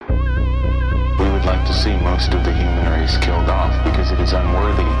most of the human race killed off because it is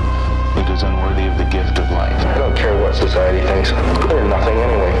unworthy. It is unworthy of the gift of life. I don't care what society thinks. They're nothing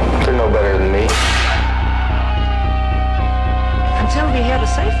anyway. They're no better than me. Until we hear the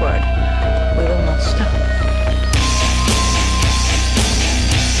safe word, we will not stop.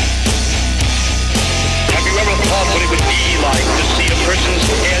 Have you ever thought what it would be like to see a person's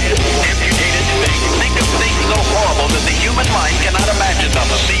head amputated? Think of things so horrible that the human mind cannot imagine them.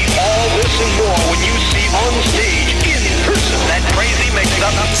 See all this and more when you see on stage, in person, that crazy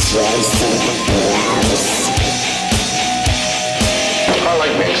mix-up. I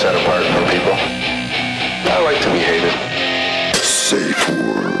like being set apart from people. I like to be hated. Safe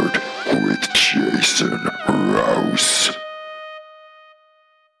Word with Jason Rouse.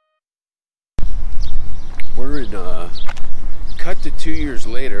 We're in cut to 2 years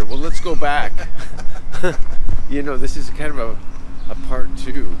later. Well, let's go back. You know, this is kind of a part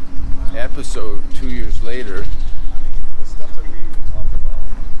 2 episode 2 years later. I mean, the stuff that we even talked about.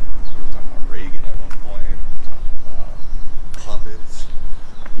 We were talking about Reagan at one point. We were talking about puppets.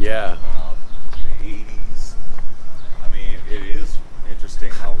 Yeah. About the 80s. I mean, it is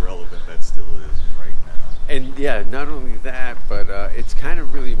interesting how relevant that still is right now. And yeah, not only that, but it's kind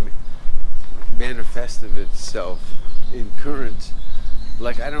of really manifested itself in current.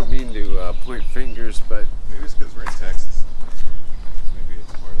 Like, I don't mean to point fingers, but Maybe it's because we're in Texas. Maybe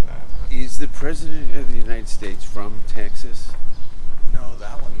it's part of that. is the President of the United States from Texas? No,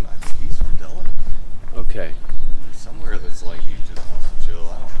 that one, I think he's from Delaware. Okay. There's somewhere that's like he just wants to chill.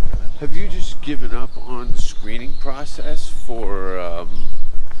 I don't know where that Have you just given up on the screening process for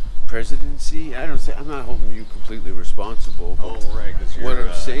presidency? I'm not holding you completely responsible. Oh, right, because What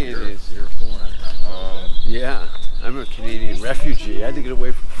I'm saying is- you're foreign. Yeah, I'm a Canadian refugee. I had to get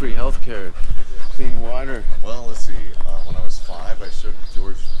away from free healthcare, clean water. Well, let's see. When I was 5, I shook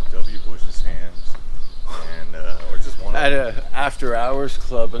George W. Bush's hands, and or just one At of them. a after-hours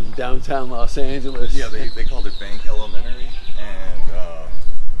club in downtown Los Angeles. Yeah, they called it Bank Elementary, and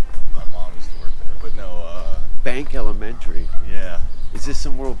my mom used to work there. But no, Bank Elementary. yeah, Is this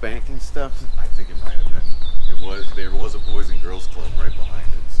some world banking stuff? I think it might have been. There was a Boys and Girls Club right behind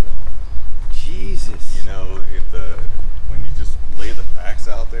it. So Jesus. you know, when you just lay the facts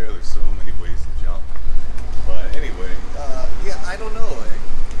out there, there's so many ways to jump. But anyway, yeah, I don't know.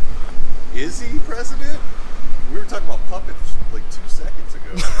 Is he president? We were talking about puppets like 2 seconds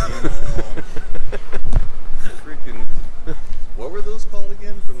ago. You know, freaking. What were those called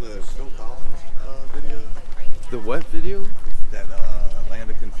again from the Phil Collins video? The what video? That Land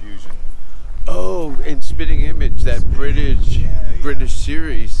of Confusion. Oh, in Spitting Image, that British British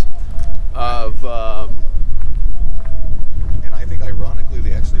series of. And I think ironically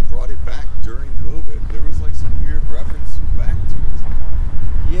they actually brought it back during COVID. There was like some weird reference back to it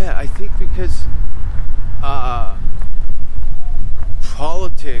somehow. Yeah, I think because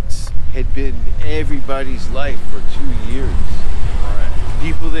politics had been everybody's life for 2 years. Right.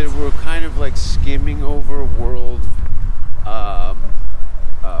 People that were kind of like skimming over world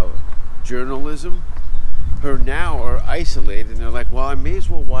journalism now are isolated, and they're like, well, I may as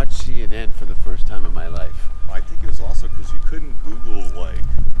well watch CNN for the first time in my life. I think it was also because you couldn't Google like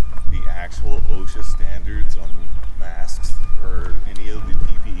the actual OSHA standards on masks or any of the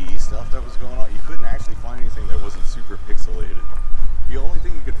PPE stuff that was going on. You couldn't actually find anything that wasn't super pixelated. The only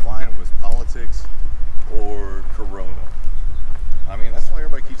thing you could find was politics or Corona. I mean, that's why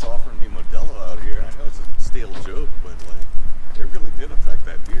everybody keeps offering me Modelo out here. I know it's a stale joke, but like, it really did affect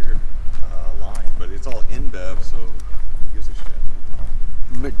that beer line. But it's all InBev, so who gives a shit?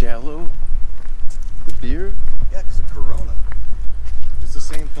 Modelo, the beer. Yeah, because of Corona. It's the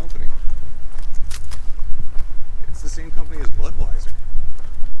same company. It's the same company as Budweiser.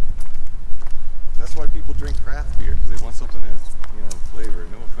 That's why people drink craft beer, because they want something that's, you know, flavor.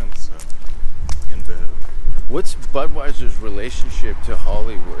 No offense, InBev. What's Budweiser's relationship to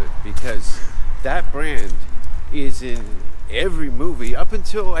Hollywood? Because that brand is in every movie up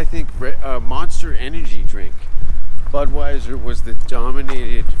until I think Monster Energy drink. Budweiser was the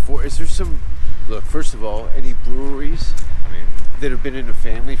dominated for. Is there some? Look, first of all, any breweries I mean, that have been in the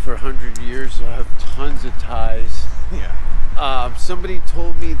family for 100 years have tons of ties. yeah. Somebody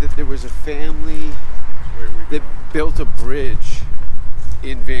told me that there was a family Where we that built a bridge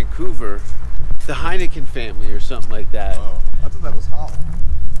in Vancouver, the Heineken family or something like that. Oh, I thought that was Holland.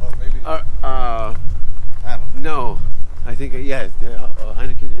 Oh, maybe. I don't know. No, I think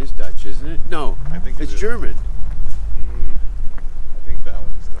Heineken is Dutch, isn't it? No, I think it it's is. German. I think that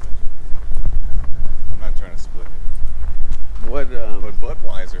one's Dutch. I'm not trying to split it. What? But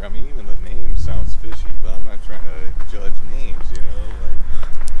Budweiser, I mean, even the name sounds fishy, but I'm not trying to judge names, you know? Like,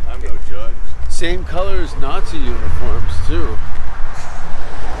 I'm no judge. same color as Nazi uniforms too.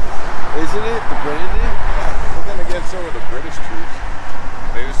 Isn't it? The branding? Yeah, but then again, so are the British troops.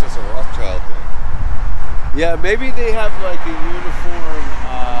 Maybe it's just a Rothschild thing. Yeah, maybe they have like a uniform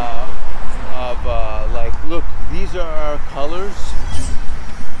of like, look, these are our colors.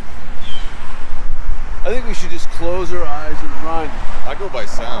 I think we should just close our eyes and run. I go by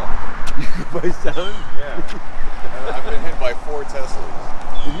sound. You go by sound? Yeah. And I've been hit by 4 Teslas.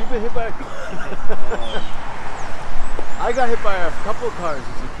 Have you been hit by a I got hit by a couple of cars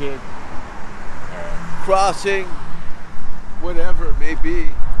as a kid. Crossing, whatever it may be.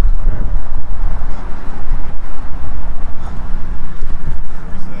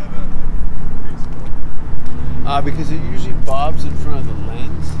 Where's that Because it usually bobs in front of the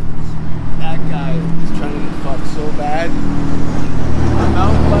lens. That guy is trying to get fucked so bad. I'm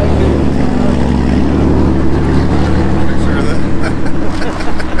mountain biking. Picture of that?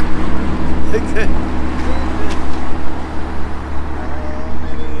 Like that.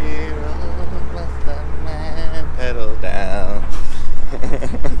 Pedal down.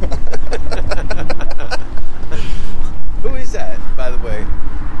 Who is that, by the way?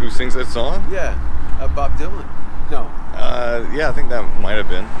 Who sings that song? Yeah, Bob Dylan. No. Yeah, I think that might have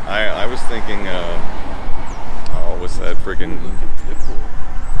been. I was thinking, what's that freaking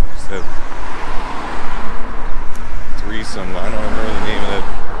that threesome? I don't remember the name of it.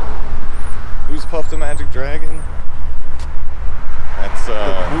 Who's Puff the Magic Dragon? That's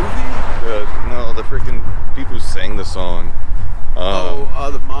The movie? No, the freaking people who sang the song.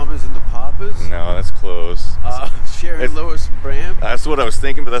 The Mamas and the Papas? No, that's close. Sharon It's- Lois and Bram? That's what I was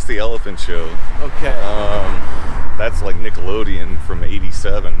thinking, but that's the Elephant Show. Okay. That's like Nickelodeon from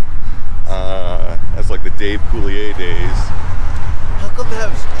 '87. That's like the Dave Coulier days. How come they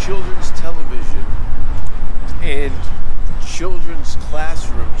have children's television and children's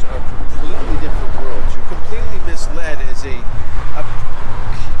classrooms are completely different worlds? You're completely misled as a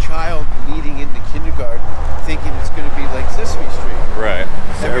child leading into kindergarten thinking it's going to be like Sesame Street. Right.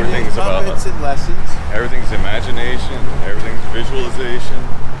 So everything's about puppets and lessons. everything's imagination, everything's visualization,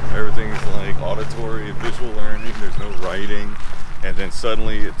 everything's like auditory and visual learning. There's no writing, and then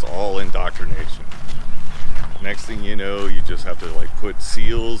suddenly it's all indoctrination. Next thing you know, you just have to like put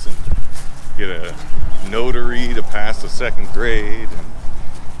seals and get a notary to pass the 2nd grade.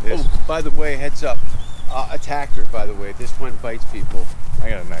 And it's, Oh, by the way, heads up. Attacker, by the way. This one bites people. I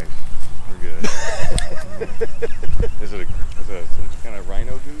got a knife. We're good. Is it some kind of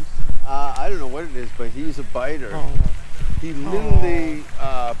rhino goose? I don't know what it is, but he's a biter. He literally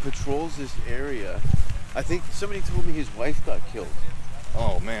patrols this area. I think somebody told me his wife got killed.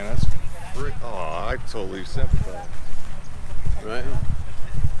 Oh man, that's I totally sympathize. Right?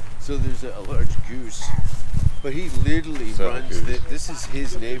 So there's a large goose. But he literally So runs goose. this is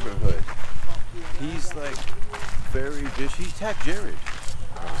his neighborhood. He's like very vicious. He attacked Jared.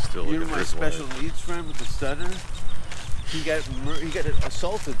 Still You know like a my drip special wire. needs friend with the stutter? He got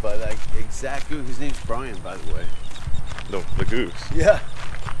assaulted by that exact goose. His name's Brian, by the way. The goose. Yeah.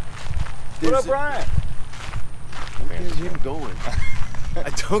 What up, Brian? Don't get him going. I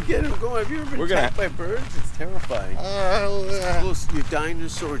don't get him going. Have you ever been We're gonna- attacked by birds? It's terrifying. Close to your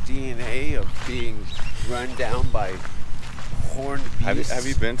dinosaur DNA of being run down by horned beasts. Have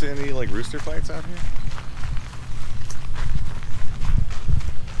you been to any like rooster fights out here?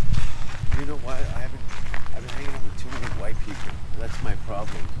 You know what? I've been hanging out with too many white people. That's my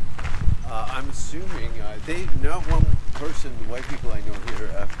problem. I'm assuming not one person, the white people I know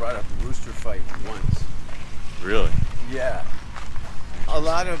here, brought up a rooster fight once. Really? Yeah. A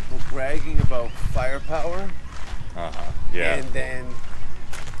lot of bragging about firepower, Yeah. and then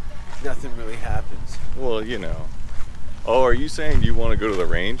nothing really happens. Well, you know. Oh, are you saying you want to go to the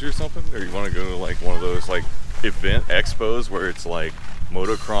range or something, or you want to go to like one of those like event expos where it's like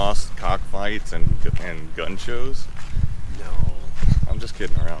motocross, cockfights, and gun shows? No. I'm just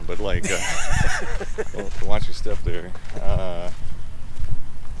kidding around, but like, well, watch your step there.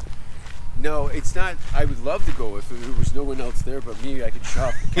 No, it's not. I would love to go if there was no one else there but me. I could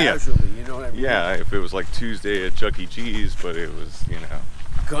shop Yeah. casually, you know what I mean? Yeah, if it was like Tuesday at Chuck E. Cheese, but it was, you know,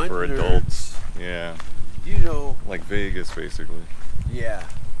 Gun for nerds. adults. Yeah, You know, like Vegas, basically. yeah.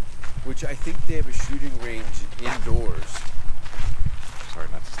 Which I think they have a shooting range indoors. Sorry,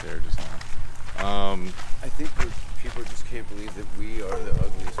 not to stare just now. I think that people just can't believe that we are the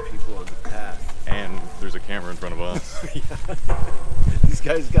ugliest people on the path. And there's a camera in front of us. These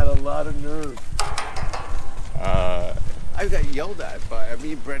guys got a lot of nerve. I got yelled at by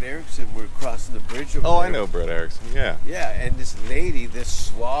me and Brett Erickson were crossing the bridge over Oh, I there. know Brett Erickson. Yeah. Yeah, and this lady, this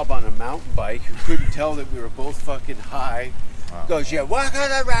slob on a mountain bike who couldn't tell that we were both fucking high, Goes, you walk on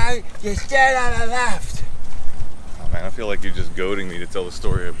the right, you stand on the left. Oh, man, I feel like you're just goading me to tell the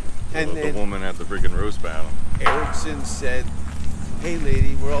story of the woman at the freaking roast battle. Erickson said, hey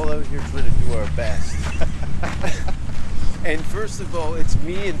lady, we're all out here trying to do our best. And first of all, it's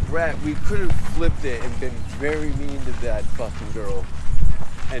me and Brett. We could have flipped it and been very mean to that fucking girl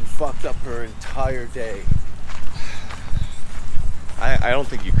and fucked up her entire day. I don't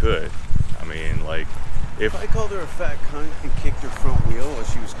think you could. I mean, like, If I called her a fat cunt and kicked her front wheel while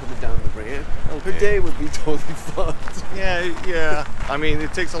she was coming down the ramp, her day would be totally fucked. Yeah. I mean,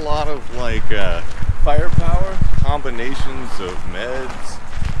 it takes a lot of, like, Firepower? combinations of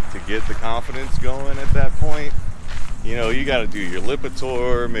meds to get the confidence going at that point. You know, you gotta do your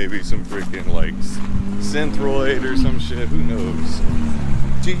Lipitor, maybe some freaking, like, Synthroid or some shit, who knows.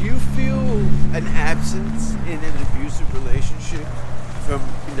 Do you feel an absence in an abusive relationship from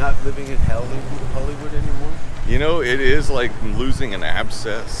not living in Hollywood anymore? You know, it is like losing an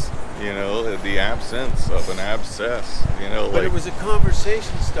abscess, you know, the absence of an abscess, you know. But like, it was a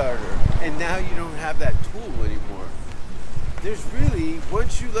conversation starter, and now you don't have that tool anymore. There's really,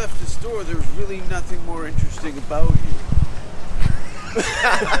 once you left the store, there's really nothing more interesting about you.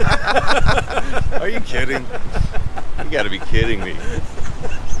 Are you kidding? You gotta be kidding me.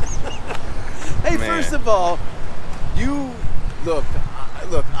 Hey, Man. First of all, you, look,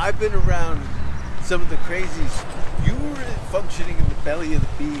 I've been around some of the crazies. You were functioning in the belly of the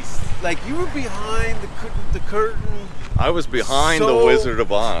beast. Like, you were behind the curtain. I was behind the Wizard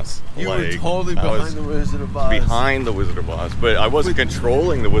of Oz. You were Like, totally I was behind the Wizard of Oz. behind the Wizard of Oz, but I wasn't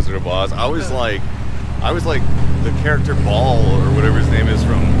controlling the Wizard of Oz. I was like the character Ball or whatever his name is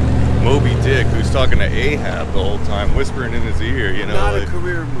from Moby Dick, who's talking to Ahab the whole time, whispering in his ear. You know, Not like, a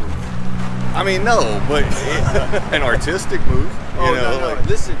career move. I mean, no, but an artistic move. You know, No. like,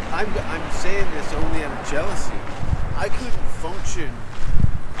 Listen, I'm saying this only out of jealousy. I couldn't function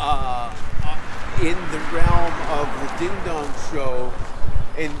in the realm of the Ding Dong Show,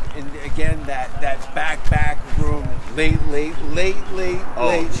 and again that back room, late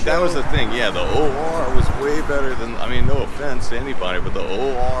show. That was the thing. Yeah, the OR was way better than. I mean, no offense to anybody, but the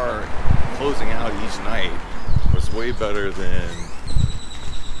OR closing out each night was way better than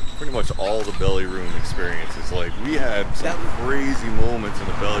pretty much all the belly room experiences. Like, we had some crazy moments in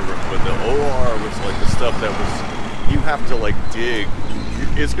the belly room, but the OR was like the stuff that was, you have to like dig.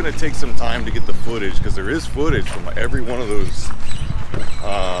 It's gonna take some time to get the footage, because there is footage from every one of those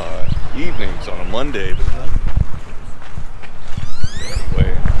evenings on a Monday. But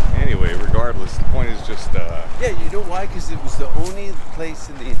anyway, regardless, the point is just yeah, you know why? Because it was the only place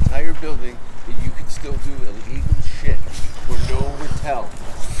in the entire building that you could still do illegal shit where no one would tell.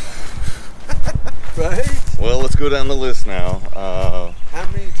 Right? well, let's go down the list now. How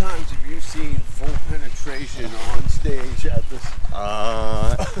many times have you seen full penetration on stage at this?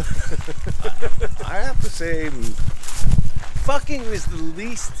 I have to say, Fucking is the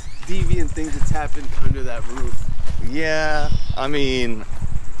least deviant thing that's happened under that roof. yeah, I mean,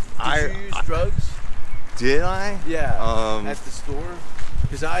 Did you use drugs? Did I? Yeah. At the store?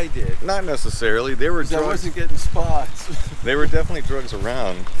 Because I did. Not necessarily. There were 'Cause I drugs. wasn't getting spots. There were definitely drugs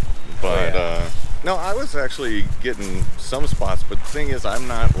around, but yeah. no, I was actually getting some spots. But the thing is, I'm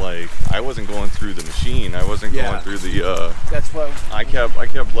not like, I wasn't going through the machine. I wasn't Yeah. going through the. That's why I kept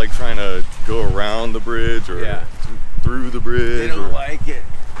like trying to go around the bridge or Yeah. through the bridge. they don't like it.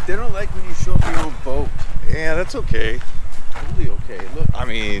 They don't like when you show up your own boat. Yeah, that's okay. Totally okay. Look, I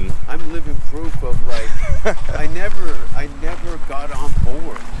mean, I'm living proof of like I never got on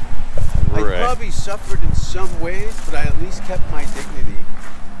board. right. I probably suffered in some ways, but I at least kept my dignity.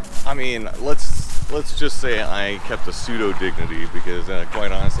 I mean, let's just say I kept a pseudo dignity, because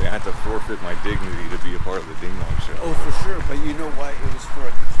quite honestly, I had to forfeit my dignity to be a part of the Ding Dong Show. Oh, for sure. But you know what? It was for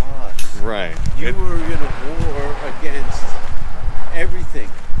a cause. Right. You were in a war against everything.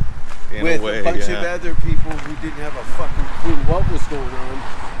 In with a way, bunch yeah. of other people who didn't have a fucking clue what was going on,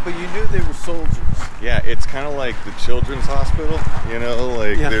 but you knew they were soldiers. Yeah, it's kind of like the children's hospital, you know,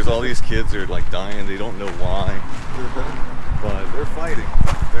 like Yeah. there's all these kids that are like dying, they don't know why, but they're fighting.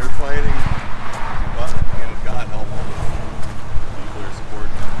 They're fighting, but, you know, God help them. People are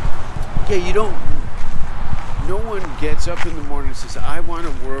supporting them. Yeah, you don't. No one gets up in the morning and says, I want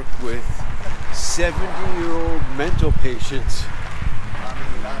to work with 70-year-old mental patients. I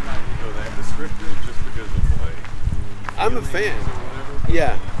mean, not to go that descriptive, just because of like. I'm a fan. feelings or whatever,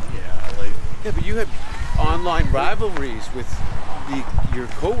 Yeah. Yeah, like. Yeah, but you have online rivalries with your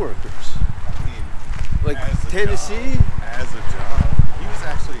coworkers. I mean, Like as a Tennessee? As a job, he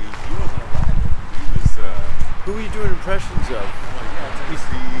wasn't a rival. He was, Who were you doing impressions of?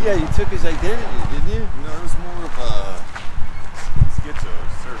 Tennessee. Yeah, you took his identity, didn't you? No, it was more of a.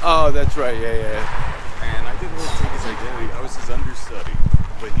 Schizo, surfer. Oh, that's right. Yeah. And I didn't really take his identity. I was his understudy,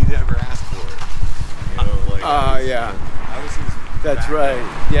 but he never asked for it. You know, like. Yeah. I was his. That's backup.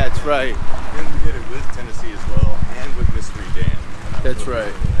 right. Yeah, that's right. Then we did it with Tennessee as well, and with Mystery Dan. That's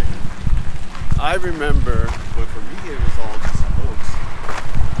right. I remember. But for me, it was all just a hoax.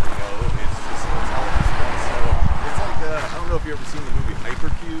 You know, it's all just one cell. It's like I don't know if you ever seen the movie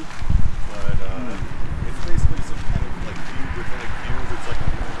Hypercube, but it's basically some kind of like cube within a cube. It's like a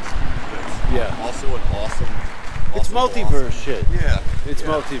Rubik's cube that's also an awesome. It's multiverse shit. Yeah, it's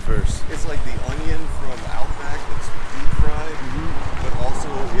multiverse. It's like the onion from Outback that's deep fried, but also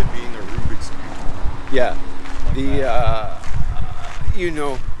it being a Rubik's cube. Yeah, Like you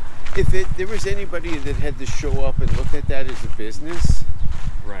know, if there was anybody that had to show up and look at that as a business,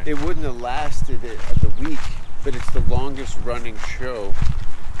 right. It wouldn't have lasted the week. But it's the longest running show.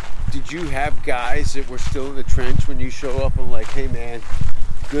 Did you have guys that were still in the trench when you show up and like, hey man,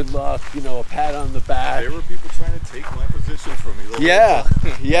 good luck, you know, a pat on the back? There were people trying to take my position from me. Yeah.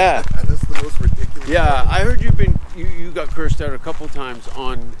 That's the most ridiculous. Yeah, I heard you got cursed out a couple times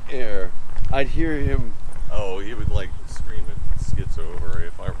on air. I'd hear him. Oh, he would like scream at Schizo, or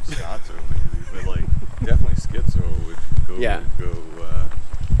if I were Schizo maybe, but like definitely Schizo would go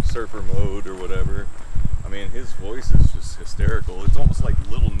surfer mode or whatever. I mean, his voice is just hysterical. It's almost like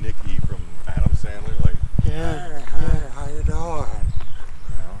Little Nicky from Adam Sandler. Like, Yeah. Hey, how you doing?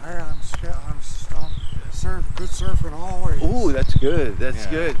 Hey, I'm good surfing always. Ooh, that's good. That's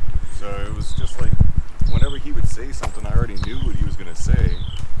good. So it was just like, whenever he would say something, I already knew what he was going to say,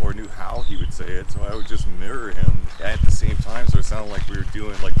 or knew how he would say it, so I would just mirror him at the same time, so it sounded like we were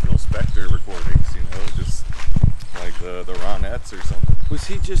doing like Phil Spector recordings, you know, just like the Ronettes or something. Was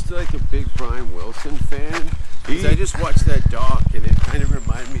he just like a big Brian Wilson fan? Because I just watched that doc and it kind of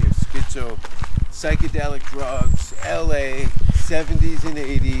reminded me of Schizo, psychedelic drugs, LA, 70s and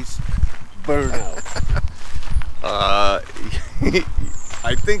 80s, burnout.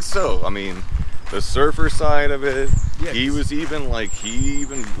 I think so. I mean, the surfer side of it, Yes. he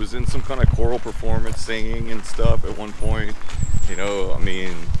even was in some kind of choral performance singing and stuff at one point. You know, I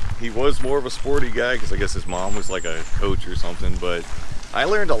mean, he was more of a sporty guy because I guess his mom was like a coach or something, but I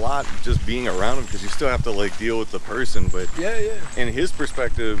learned a lot just being around him because you still have to like deal with the person, but Yeah. in his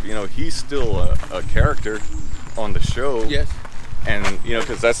perspective, you know, he's still a character on the show. Yes. And, you know,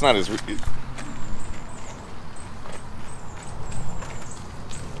 because that's not his...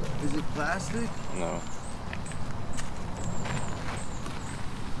 Is it plastic? No.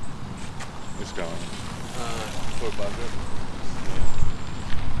 It's gone.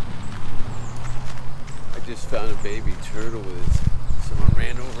 I just found a baby turtle with it. Someone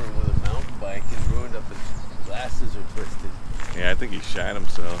ran over him with a mountain bike and ruined up his glasses are twisted. Yeah, I think he shot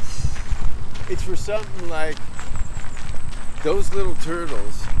himself. It's for something like those little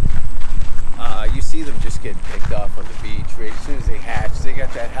turtles. You see them just get picked off on the beach right as soon as they hatch. They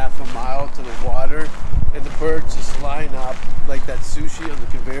got that half a mile to the water, and the birds just line up like that sushi on the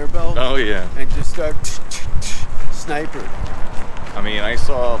conveyor belt. Oh, yeah. And just start sniper. I mean, I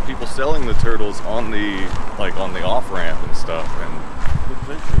saw people selling the turtles on the off-ramp and stuff, and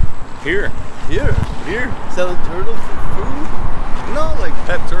Good country. here. Here, selling turtles for food. No, like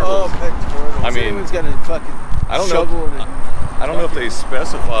pet turtles. Oh, pet turtles. I mean, Anyone's got a fucking I don't know. shovel and I don't know if they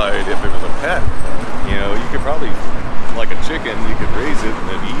specified if it was a pet. You know, you could probably, like a chicken, you could raise it and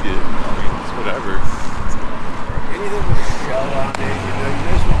then eat it. I mean, it's whatever. anything with a shell on it. You know, you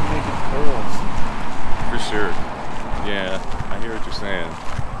guys were making pearls. For sure. Yeah, I hear what you're saying.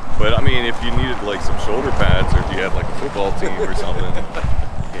 But I mean, if you needed like some shoulder pads, or if you had like a football team or something,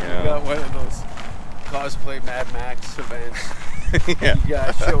 you know. You got one of those cosplay Mad Max events. Yeah. You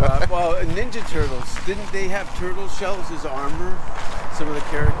guys show up. Well, Ninja Turtles, didn't they have turtle shells as armor? Some of the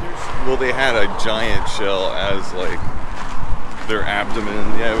characters? Well, they had a giant shell as like their abdomen.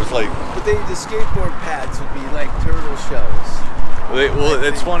 Yeah, it was like. But the skateboard pads would be like turtle shells.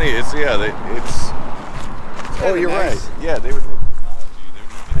 It's funny. It's Oh, you're nice. right. Yeah, they would make technology. They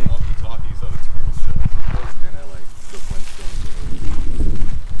would make walkie-talkies out of turtle shells. It was kind of like the Flintstones.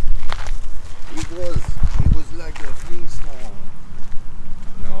 He was like a Flintstone.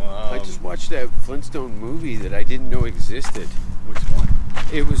 No, I just watched that Flintstone movie that I didn't know existed. Which one?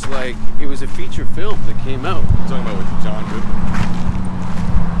 It was a feature film that came out. You're talking about with John Goodman?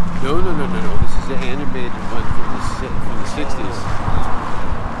 No. This is an animated one from the 60s.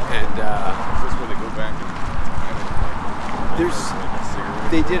 And Is this where they go back and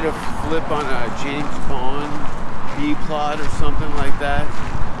they did a flip on a James Bond B-plot or something like that.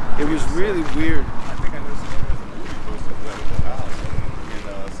 It was really weird. I think I know something as a movie poster for that at the house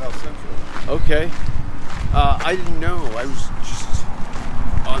in South Central. Okay. I didn't know. I was just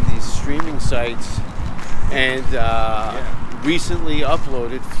sites, and recently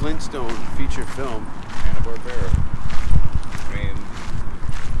uploaded Flintstone feature film. Hanna-Barbera. I mean,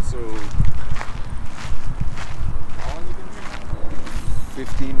 so how long have you been here?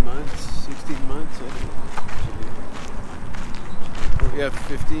 15 months, 16 months. Yeah,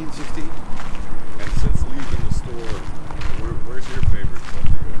 15, 16. And since leaving the store, where's your favorite stuff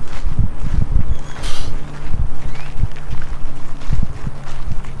to go?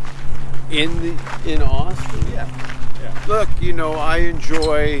 In Austin? Yeah. Look, I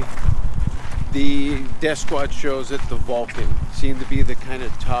enjoy the Death Squad shows at the Vulcan. Seem to be the kind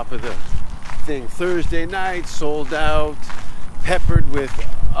of top of the thing. Thursday night, sold out, peppered with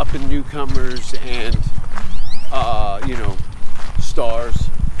up and newcomers and, stars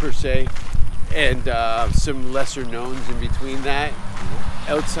per se, and some lesser knowns in between that.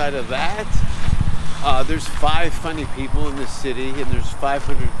 Outside of that, there's 5 funny people in the city, and there's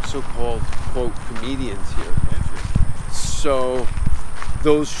 500 so-called, quote, comedians here. So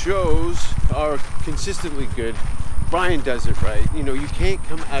those shows are consistently good. Brian does it right. You can't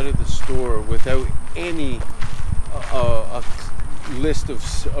come out of the store without any a list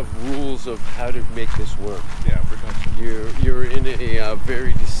of rules of how to make this work. Yeah, production. You're in a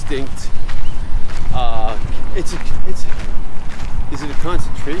very distinct. Is it a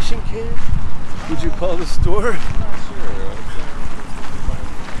concentration camp? Would you call the store? Not sure.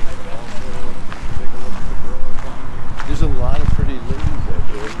 There's a lot of pretty ladies out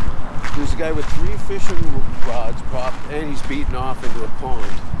there. There's a guy with 3 fishing rods propped, and he's beaten off into a pond.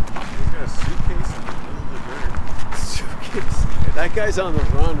 He's got a suitcase in the middle of the dirt. Suitcase. That guy's on the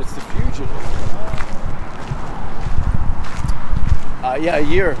run. It's the fugitive. Yeah, a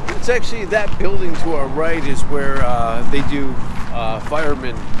year. It's actually that building to our right is where they do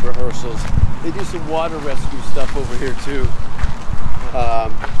fireman rehearsals. They do some water rescue stuff over here too.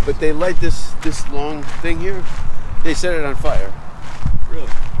 But they light this long thing here. They set it on fire.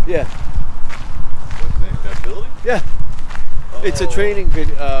 Really? Yeah. What thing? That building? Yeah. Oh. It's a training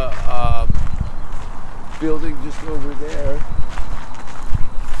building just over there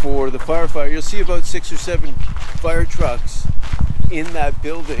for the firefighter. You'll see about 6 or 7 fire trucks in that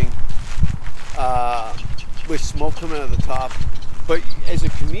building with smoke coming out of the top. But as a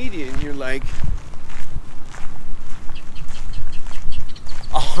comedian, you're like,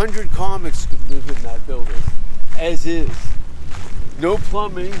 100 comics could live in that building, as is. No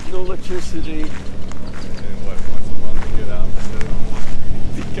plumbing, no electricity. And what, once a month you get out?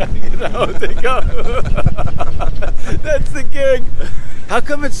 You gotta get out, they go. That's the gig. How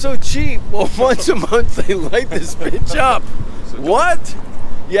come it's so cheap? Well, once a month they light this bitch up. What?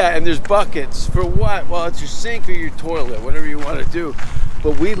 Yeah, and there's buckets. For what? Well, it's your sink or your toilet, whatever you want to do.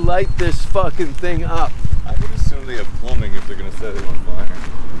 But we light this fucking thing up. I would assume they have plumbing if they're going to set it on fire.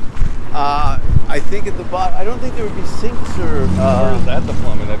 I think at the bottom, I don't think there would be sinks or... Or is that the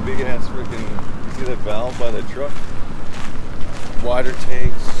plumbing? That big ass freaking, you see that valve by the truck? Water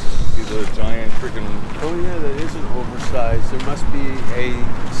tanks. See the giant freaking... Oh yeah, that is an oversized. There must be a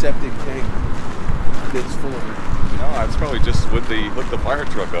septic tank that's full of it. No, that's probably just what they hook the fire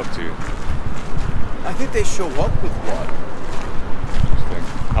truck up to. I think they show up with water. Interesting.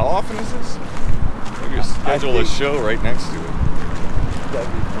 How often is this? Maybe you schedule a show right next to it.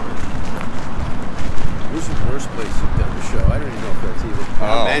 That'd be fun. Where's the worst place you've done a show? I don't even know if that's even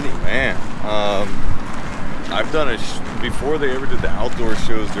how many. Man. I've done before they ever did the outdoor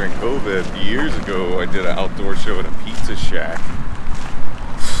shows during COVID, years ago, I did an outdoor show at a pizza shack.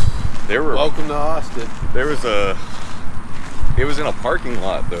 Welcome to Austin. It was in a parking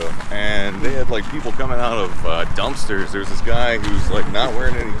lot though, and they had like people coming out of dumpsters. There's this guy who's like not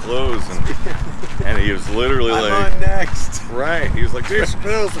wearing any clothes, and he was literally I'm like, on next. Right, he was like, Dave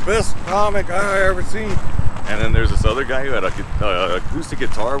Chappelle's the best comic I ever seen. And then there's this other guy who had a acoustic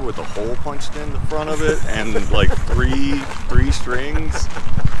guitar with a hole punched in the front of it, and like three strings.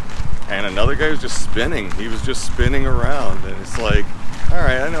 And another guy was just spinning. He was just spinning around, and it's like, all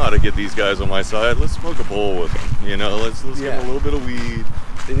right, I know how to get these guys on my side. Let's smoke a bowl with them. You know, let's give them a little bit of weed.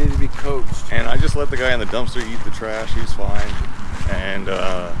 They need to be coached. And I just let the guy in the dumpster eat the trash. He's fine. And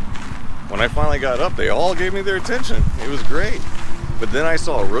when I finally got up, they all gave me their attention. It was great. But then I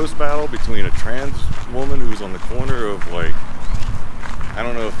saw a roast battle between a trans woman who was on the corner of like, I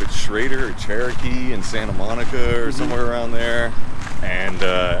don't know if it's Schrader or Cherokee in Santa Monica or somewhere around there. And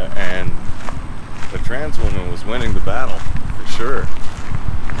the trans woman was winning the battle for sure.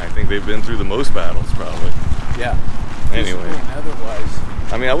 I think they've been through the most battles probably. Yeah. Anyway. Otherwise.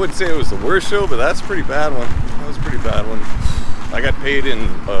 I mean, I wouldn't say it was the worst show, but that's a pretty bad one. That was a pretty bad one. I got paid in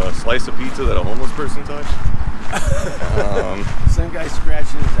a slice of pizza that a homeless person touched. Some guy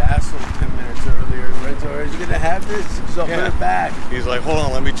scratching his asshole 10 minutes earlier. Renzo, is he gonna have this? He's open it back. He's like, hold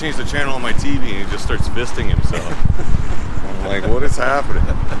on, let me change the channel on my TV, and he just starts fisting himself. I'm like, what is happening?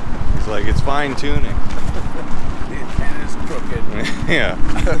 He's like, it's fine tuning. The antenna's crooked. Yeah.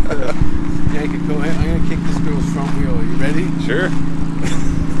 Yeah, I could go ahead. I'm gonna kick this girl's front wheel. Are you ready? Sure.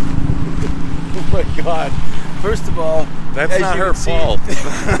 Oh my God. First of all, That's as not you her can see- fault.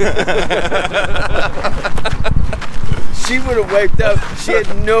 She would have wiped out. She had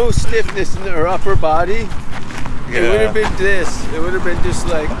no stiffness in her upper body. It would have been this. It would have been just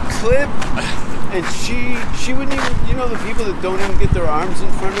like clip. And she wouldn't even, you know, the people that don't even get their arms in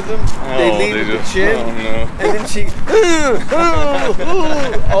front of them, they lean with the chin, and then she,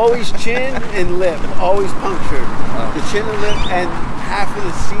 always chin and lip, always punctured. The chin and lip, and half of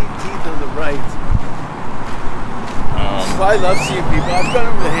the teeth on the right. So I love seeing people. I've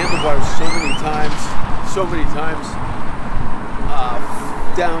gone over the handlebars so many times.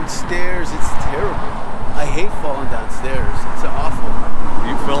 Downstairs, it's terrible. I hate falling downstairs. It's awful.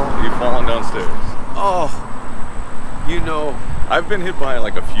 You've fallen downstairs. Oh, you know. I've been hit by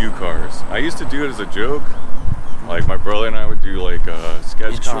like a few cars. I used to do it as a joke. Like my brother and I would do like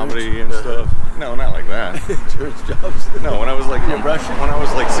sketch Insurance? comedy and stuff. No, not like that. Church jobs. No, when I was like You're Russian? when I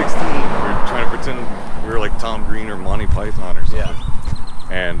was like 16, we were trying to pretend we were like Tom Green or Monty Python or something.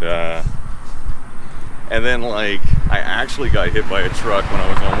 Yeah. And then like I actually got hit by a truck when I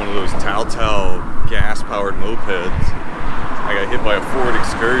was on one of those Tal gas-powered mopeds. I got hit by a Ford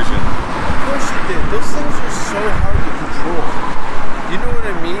Excursion. Of course you did. Those things are so hard to control. You know what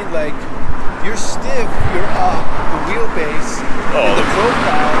I mean? Like, you're stiff, you're up, the wheelbase, and the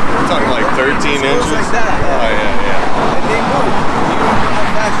profile. We're talking like 13 it inches. goes like that. Oh yeah. And they move. You don't know how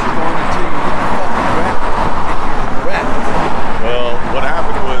fast you're going until you hit the fucking ground and you're wrecked. Well, what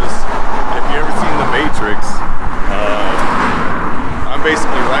happened was, if you ever seen The Matrix, I'm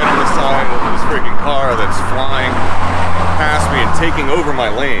basically right on the side of this freaking car that's flying past me and taking over my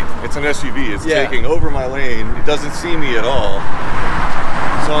lane. It's an SUV. It's taking over my lane. It doesn't see me at all.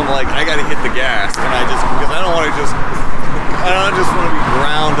 So I'm like, I gotta hit the gas, and because I don't want to just want to be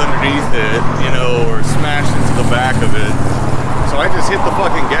ground underneath it, you know, or smashed into the back of it. So I just hit the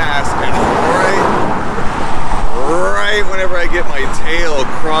fucking gas, and right whenever I get my tail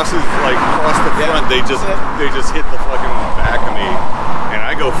across the front, they just hit the fucking back of me, and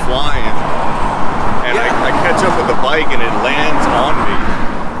I go flying, and I catch up with the bike, and it lands on me.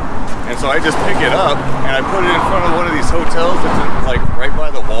 And so I just pick it up and I put it in front of one of these hotels that's like right by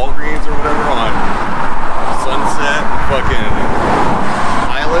the Walgreens or whatever on Sunset fucking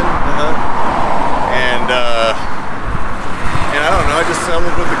Island. And I don't know, I just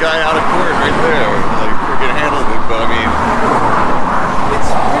settled with the guy out of court right there. Like freaking handled it, but I mean,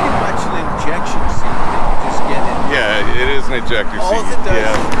 it's pretty much an injection seat that you just get in. Yeah, it is an ejector seat. All it does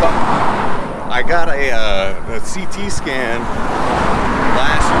is I got a CT scan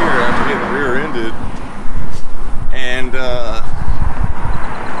last year after getting rear-ended, and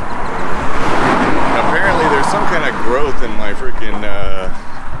apparently there's some kind of growth in my freaking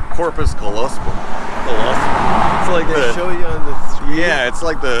corpus callosum. It's like they show you on the 3D. Yeah, it's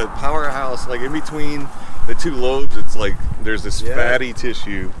like the powerhouse, like in between the two lobes. It's like there's this fatty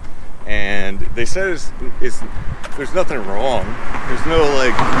tissue, and they said there's nothing wrong. There's no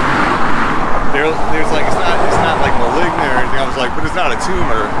like. There's like it's not like malignant or anything. I was like, but it's not a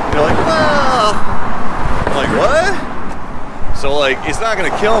tumor. And they're like, well, I'm like what? So like it's not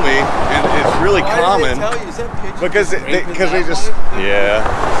gonna kill me, and it's really common. Why did they tell you? Is that picture because raping they that just one? yeah.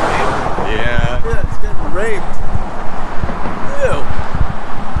 Yeah, it's getting raped. Ew.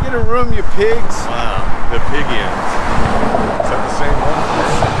 Get a room, you pigs. Wow, the pigians. Is that the same one?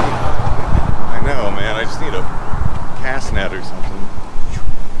 I know, man. I just need a cast net or something.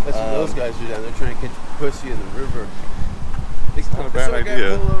 That's what those guys are down there trying to catch pussy in the river. It's not a bad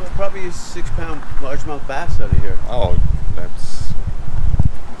idea. Pull probably a 6-pound largemouth bass out of here. Oh, that's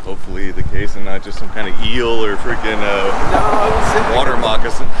hopefully the case, and not just some kind of eel or freaking water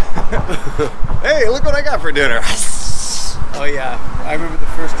moccasin. Hey, look what I got for dinner. Oh yeah, I remember the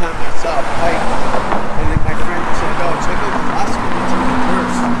first time I saw a pike, and then my friend said, "Oh, check out the Oscar, it's in the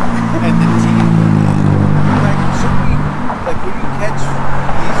purse." And the teeth, like when you catch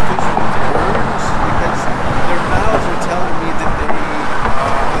these fish with birds, because their mouths are telling me that they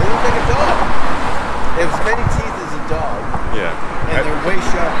look like a dog. They have as many teeth as a dog. Yeah. And they're way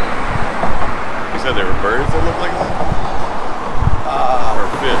sharper. You said there were birds that look like that? Or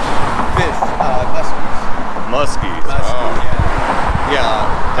fish? Fish, muskies. Muskies. Muskie,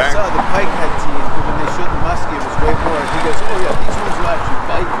 yeah. I saw the pike had teeth, but when they showed the muskie, it was way more. He goes, "Oh yeah, these ones will actually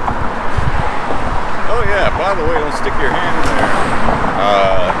bite you." Oh yeah, Yeah, by the way, don't stick your hand in there.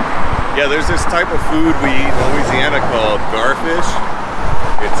 Yeah, there's this type of food we eat in Louisiana called garfish.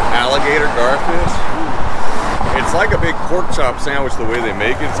 It's alligator garfish. It's like a big pork chop sandwich the way they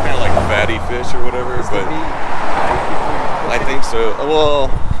make it. It's kind of like fatty fish or whatever, but I think so. Well,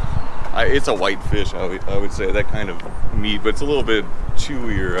 it's a white fish, I would say, that kind of meat, but it's a little bit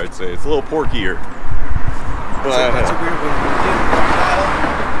chewier, I'd say. It's a little porkier. But that's a weird one.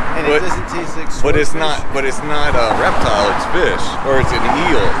 And it doesn't taste like but it's swordfish. not a reptile, it's fish. Or it's an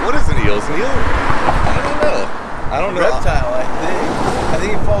eel. What is an eel? Is an eel? I don't know. Reptile, I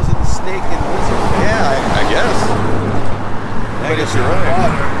think it falls in the snake and lizard. Yeah, I guess. But guess it's you're in right.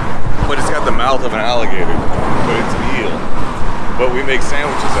 water. But it's got the mouth of an alligator. But it's an eel. But we make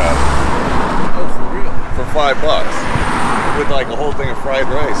sandwiches out of it. Oh, for real? For $5. With like a whole thing of fried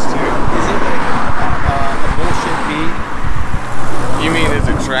rice too. Is it like a bullshit beat? You mean, is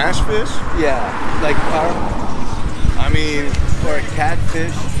it trash fish? Yeah, like I mean, or a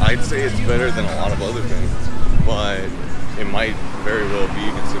catfish. I'd say it's better than a lot of other things, but it might very well be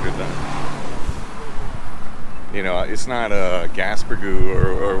considered that. You know, it's not a Gaspergoo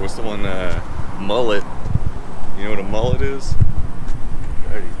or what's the one, mullet. You know what a mullet is? It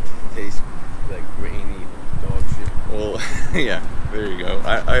already tastes like grainy dog shit. Well, yeah, there you go.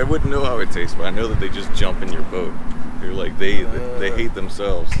 I wouldn't know how it tastes, but I know that they just jump in your boat. They're like, they hate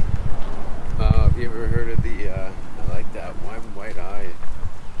themselves. Have you ever heard of the, I like that white eye.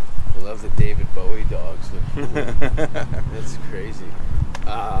 I love the David Bowie dogs. That's crazy.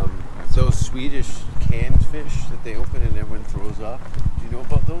 Those Swedish canned fish that they open and everyone throws up. Do you know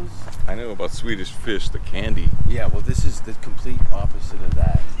about those? I know about Swedish fish, the candy. Yeah, well, this is the complete opposite of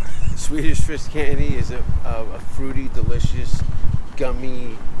that. Swedish fish candy is a fruity, delicious,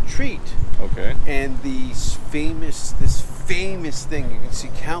 gummy treat. Okay. And this famous thing, you can see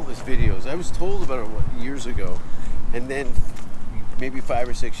countless videos. I was told about it years ago, and then maybe 5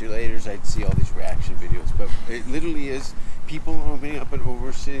 or 6 years later, I'd see all these reaction videos. But it literally is people opening up an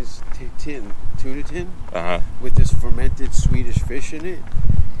overseas tuna tin, with this fermented Swedish fish in it,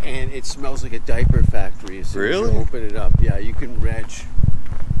 and it smells like a diaper factory as soon as you open it up. Yeah, you can retch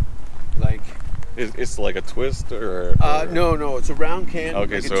like. It's like a twist or no, it's a round can,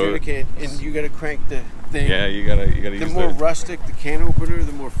 okay, like a so tuna can, and you gotta crank the thing. Yeah, you gotta The use more that. rustic the can opener,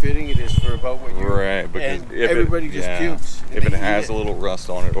 the more fitting it is for about what you. Right, because and if everybody just pukes. If it has a little rust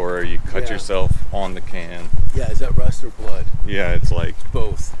on it, or you cut yourself on the can. Yeah, is that rust or blood? Yeah, it's like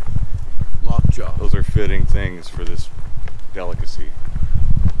both. Lockjaw. Those are fitting things for this delicacy.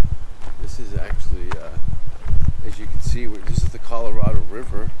 This is actually, as you can see, this is the Colorado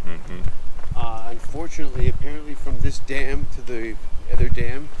River. Mm-hmm. Unfortunately, apparently from this dam to the other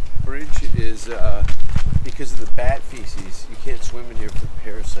dam bridge is because of the bat feces. You can't swim in here for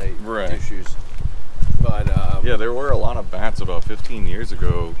parasite issues. But yeah, there were a lot of bats about 15 years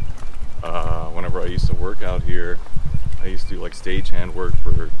ago. Whenever I used to work out here, I used to do like stagehand work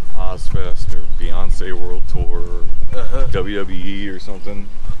for Ozfest or Beyonce World Tour or WWE or something.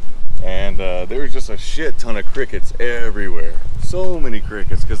 And there was just a shit ton of crickets everywhere. So many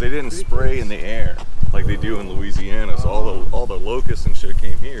crickets because they didn't spray in the air like they do in Louisiana. So all the locusts and shit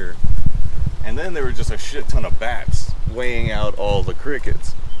came here. And then there were just a shit ton of bats weighing out all the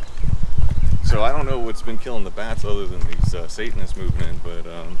crickets. So I don't know what's been killing the bats other than these Satanist movement, but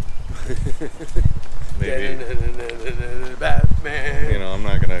maybe Batman. You know, I'm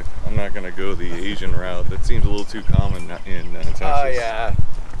not gonna go the Asian route. That seems a little too common in Texas. Oh yeah,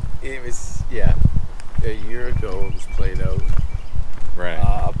 it was a year ago it was played out. Right.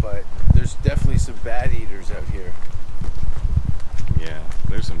 But there's definitely some bat eaters out here. Yeah,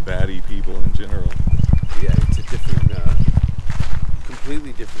 there's some batty people in general. Yeah, it's a different,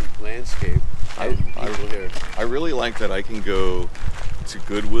 completely different landscape. I really like that I can go to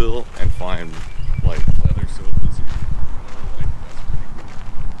Goodwill and find like leather sofas here. Like, that's pretty cool.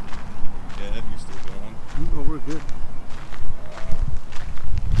 Yeah, you still going? No, we're good.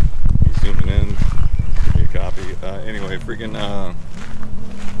 You zooming in? Give me a copy. Anyway, freaking.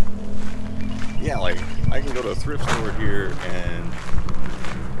 Yeah, like I can go to a thrift store here and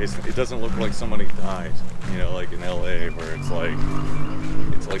it doesn't look like somebody died. You know, like in LA where it's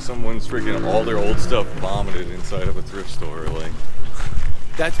like someone's freaking all their old stuff vomited inside of a thrift store. Like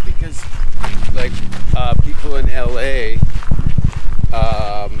that's because like people in LA,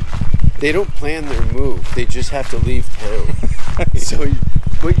 they don't plan their move. They just have to leave town. So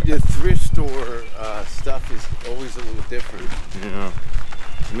the thrift store stuff is always a little different. Yeah,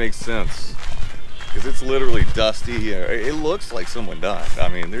 it makes sense. Because it's literally dusty. It looks like someone died. I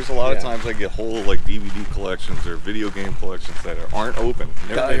mean, there's a lot of times I get whole like DVD collections or video game collections that aren't open.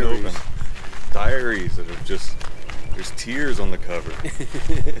 Never been open. diaries that have just, there's tears on the cover.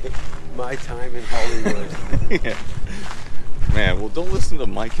 My Time in Hollywood. Yeah. Man, well, don't listen to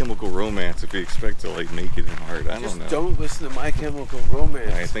My Chemical Romance if you expect to like make it in art. I Just don't know. don't listen to My Chemical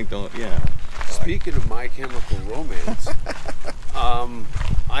Romance. I think yeah. Speaking of My Chemical Romance,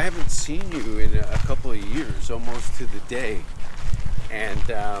 I haven't seen you in a couple of years, almost to the day. And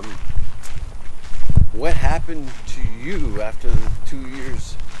what happened to you after 2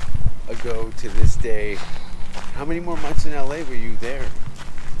 years ago to this day? How many more months in LA were you there?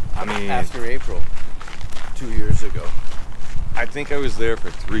 I mean, After April, 2 years ago. I think I was there for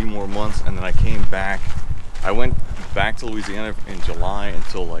 3 more months, and then I came back. I went back to Louisiana in July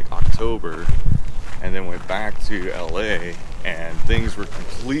until like October, and then went back to LA, and things were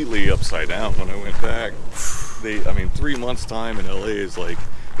completely upside down when I went back. 3 months time in LA is like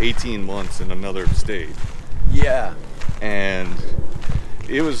 18 months in another state. Yeah. And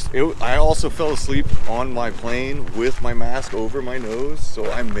I also fell asleep on my plane with my mask over my nose,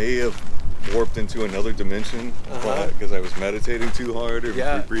 so I may have warped into another dimension because I was meditating too hard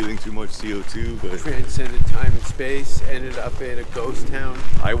or breathing too much CO2. But transcended time and space, ended up in a ghost town.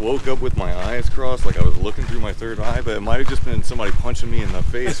 I woke up with my eyes crossed, like I was looking through my third eye, but it might have just been somebody punching me in the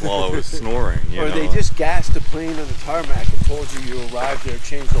face while I was snoring. Or they just gassed a plane on the tarmac and told you arrived there,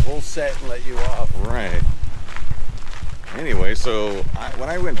 changed the whole set, and let you off. Right. Anyway, so when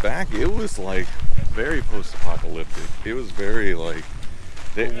I went back, it was like very post-apocalyptic. It was very like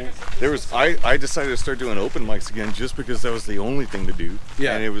I decided to start doing open mics again just because that was the only thing to do.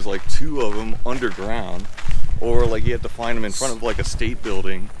 Yeah. And it was like 2 of them underground, or like you had to find them in front of like a state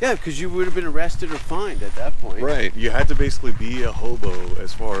building. Yeah, because you would have been arrested or fined at that point. Right. You had to basically be a hobo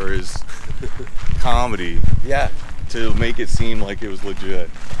as far as comedy. Yeah. To make it seem like it was legit.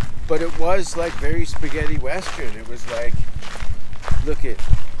 But it was like very spaghetti western. It was like,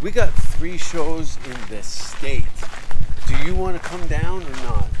 we got 3 shows in the state. Do you want to come down or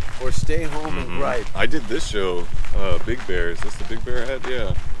not? Or stay home and gripe? I did this show, Big Bear. Is this the Big Bear head?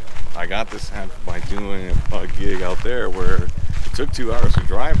 Yeah. I got this hat by doing a gig out there where it took 2 hours to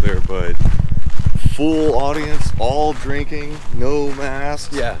drive there, but full audience, all drinking, no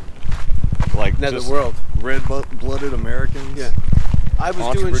masks. Yeah. Like another just world. Red-blooded Americans. Yeah. I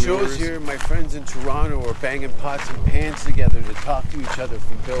was doing shows here. My friends in Toronto were banging pots and pans together to talk to each other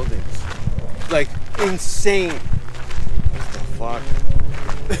from buildings. Like, insane. Fuck.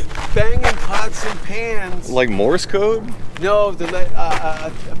 Banging pots and pans. Like Morse code? No,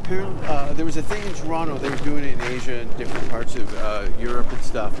 apparently there was a thing in Toronto. They were doing it in Asia and different parts of Europe and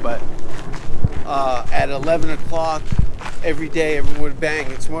stuff. But at 11 o'clock every day, everyone would bang.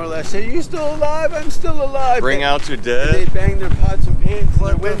 It's more or less, say, "You still alive? I'm still alive." Bring out your dead. They'd bang their pots and pans in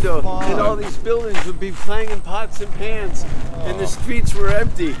their window, and all these buildings would be clanging pots and pans, and the streets were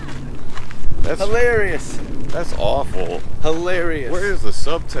empty. That's hilarious. That's awful. Hilarious. Where is the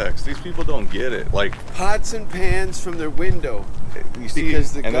subtext? These people don't get it. Like pots and pans from their window. You see,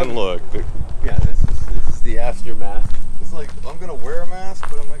 then look. Yeah, this is the aftermath. It's like, I'm gonna wear a mask,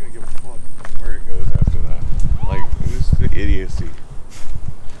 but I'm not gonna give a fuck where it goes after that. Like, this is the idiocy.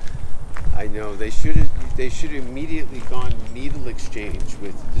 I know they should have immediately gone needle exchange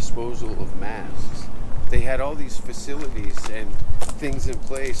with disposal of masks. They had all these facilities and things in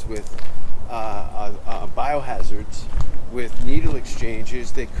place with biohazards, with needle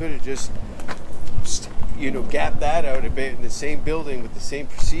exchanges. They could have just, gapped that out a bit in the same building with the same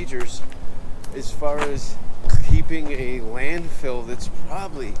procedures. As far as keeping a landfill that's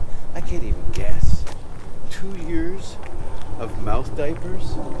probably, I can't even guess, 2 years of mouth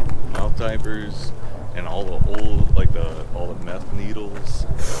diapers. Mouth diapers and all the old, all the meth needles.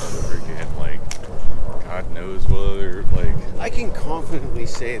 Freaking, God knows what other, I can confidently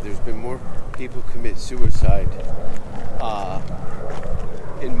say there's been more people commit suicide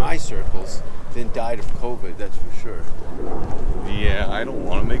in my circles than died of COVID, that's for sure. Yeah, I don't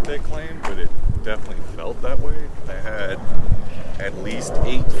want to make that claim, but it definitely felt that way. I had at least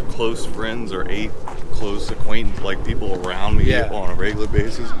 8 close friends or 8 close acquaintances, people around me on a regular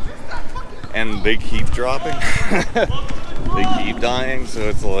basis, and they keep dropping. They keep dying, so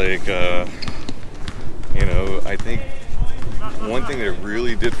it's I think one thing that it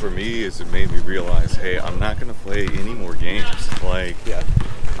really did for me is it made me realize, hey, I'm not going to play any more games.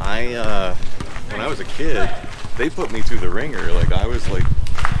 When I was a kid, they put me through the ringer. I was like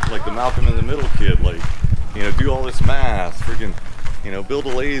the Malcolm in the Middle kid, do all this math, freaking, build a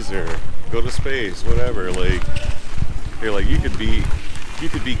laser, go to space, whatever. They're like, you could be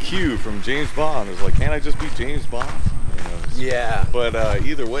Q from James Bond. It was can't I just be James Bond? Yeah. But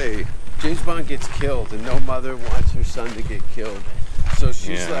either way, James Bond gets killed, and no mother wants her son to get killed. So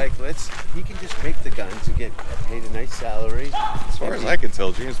she's Yeah. like, he can just make the guns and get paid a nice salary. As far as I can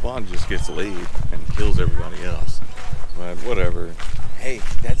tell, James Bond just gets laid and kills everybody else. But whatever. Hey,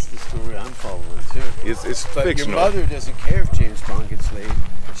 that's the story I'm following too. It's But fictional. your mother doesn't care if James Bond gets laid.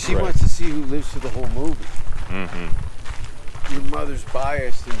 She Right. wants to see who lives through the whole movie. Mm-hmm. Your mother's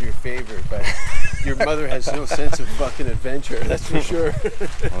biased in your favor, but your mother has no sense of fucking adventure. That's for sure.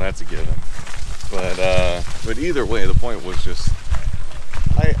 Well, that's a given. But either way, the point was just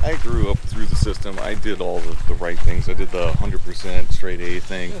I grew up through the system. I did all the right things. I did the 100% straight A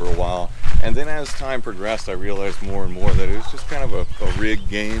thing for a while. And then as time progressed, I realized more and more that it was just kind of a rigged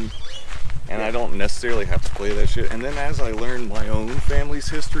game. And I don't necessarily have to play that shit. And then as I learned my own family's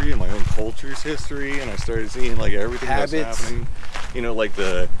history and my own culture's history, and I started seeing like everything that's happening, you know, like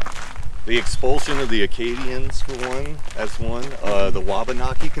the expulsion of the Acadians for one, that's one. The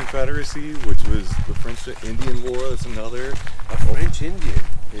Wabanaki Confederacy, which was the French-Indian War, that's another. A French Indian?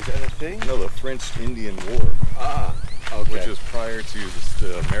 Is that a thing? No, the French-Indian War. Ah, okay. Which was prior to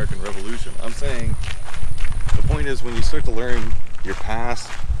the American Revolution. I'm saying the point is when you start to learn your past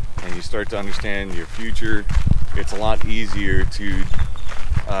and you start to understand your future, it's a lot easier to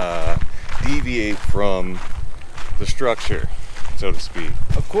deviate from the structure, so to speak.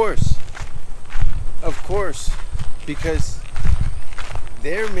 Of course, because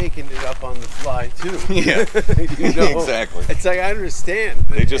they're making it up on the fly too. Yeah, You know? exactly. It's like, I understand.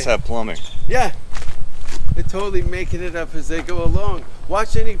 They just have plumbing. Yeah, they're totally making it up as they go along.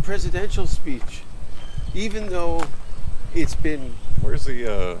 Watch any presidential speech, even though it's been Where's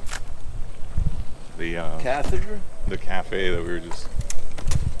the catheter. the cafe that we were just?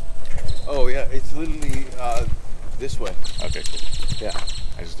 Oh yeah, it's literally this way. Okay, cool. Yeah.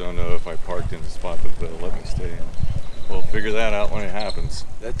 I just don't know if I parked in the spot that they'll let me stay in. We'll figure that out when it happens.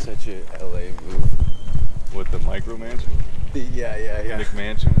 That's such a LA move. What, the micro mansion? Yeah.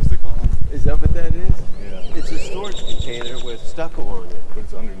 McMansion, as they call them. Is that what that is? Yeah. It's a storage container with stucco on it. But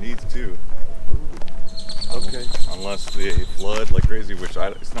it's underneath too. Okay. Unless they flood like crazy, which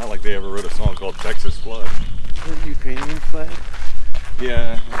it's not like they ever wrote a song called Texas Flood. Is that Ukrainian flag?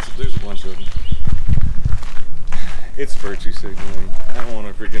 Yeah, there's a bunch of them. It's virtue signaling. I don't want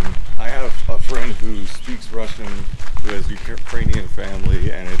to freaking. I have a friend who speaks Russian, who has Ukrainian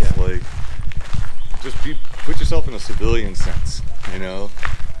family, and it's like, just put yourself in a civilian sense, you know?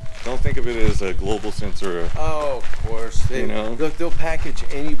 Don't think of it as a global sense or a. Oh, of course. You know? They'll package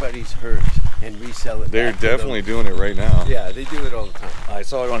anybody's hurt and resell it. They're back to them. definitely doing it right now. Yeah, they do it all the time. I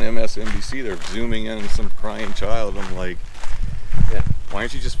saw it on MSNBC. They're zooming in some crying child. I'm like, Yeah. why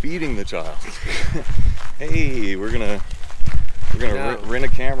aren't you just feeding the child? Hey, we're gonna Now- rent a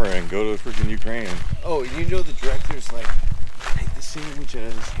camera and go to freaking Ukraine. Oh, you know the director's like, take the sandwich out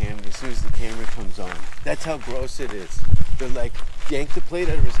of his hand as soon as the camera comes on. That's how gross it is. They're like, yank the plate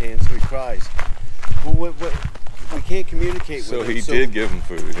out of his hand so he cries. Well, what? We can't communicate So with him. he did give him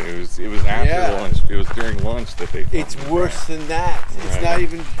food. It was after Yeah. lunch. It was during lunch that they. It's found him. worse than that. It's Right. not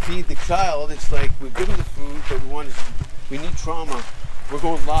even feed the child. It's like, we give him the food, but we need trauma. We're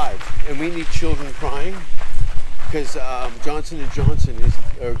going live, and we need children crying because Johnson & Johnson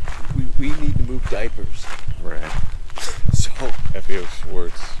we need to move diapers. Right. So FAO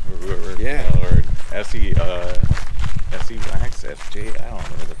Schwartz or whoever. Yeah. Or SE Wax, FJ. I don't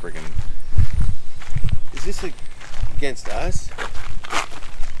know the freaking. is this against us?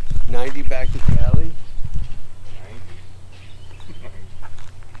 90 back to Cali.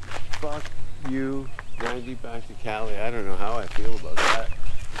 Fuck you. 90 back to Cali. I don't know how I feel about that.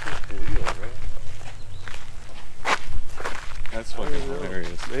 That's fucking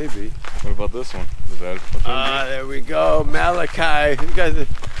hilarious. Maybe. What about this one? Is that? There we go. Malachi. We got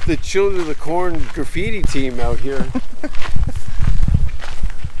the Children of the Corn graffiti team out here.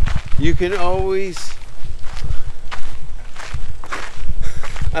 You can always.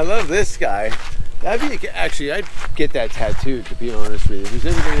 I love this guy. Actually, I'd get that tattooed, to be honest with you. If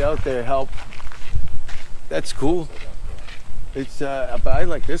there's anybody out there, help. That's cool. It's but I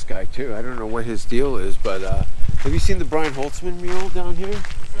like this guy too. I don't know what his deal is, but have you seen the Brian Holtzman mural down here?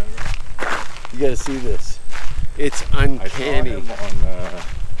 You gotta see this. It's uncanny. I saw him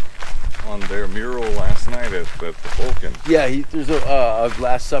on their mural last night at the Vulcan. Yeah, there's a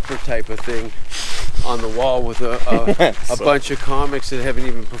Last Supper type of thing on the wall with a bunch of comics that haven't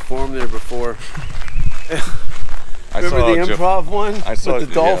even performed there before. Remember the improv one with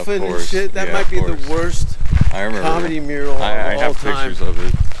the dolphin and shit? That might be the worst comedy mural of I all have time. pictures of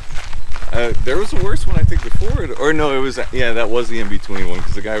it. There was a worse one, I think, before it. Or no, it was, that was the in-between one,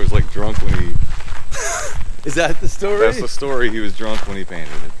 because the guy was like drunk when he... Is that the story? That's the story. He was drunk when he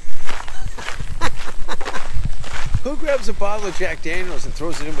painted it. Who grabs a bottle of Jack Daniels and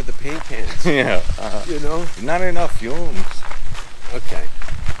throws it in with the paint cans? Yeah. You know? Not enough fumes. Okay.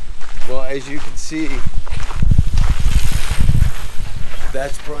 Well, as you can see,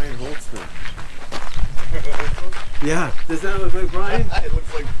 that's Brian Holtzman. Yeah. Does that look like Brian? It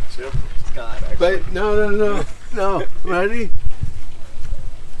looks like Chip Scott, actually. But no. Ready?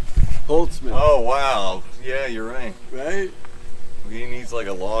 Holtzman. Oh, wow. Yeah, you're right. Right? He needs like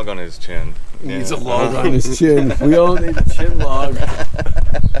a log on his chin. He needs a log on his chin. We all need a chin log.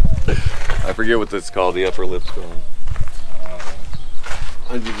 I forget what that's called, the upper lip's called.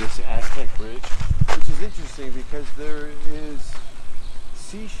 Under this Aztec bridge, which is interesting because there is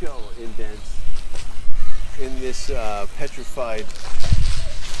seashell indents in this petrified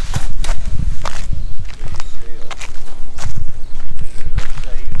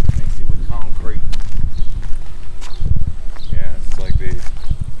Makes it with concrete. Yeah, it's like they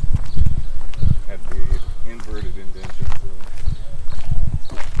had the inverted indentions.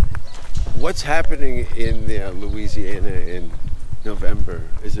 What's happening in Louisiana in November?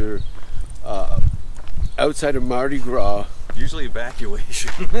 Is there outside of Mardi Gras? Usually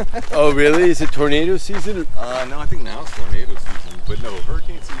evacuation. Oh, really? Is it tornado season? No, I think now it's tornado season. But no,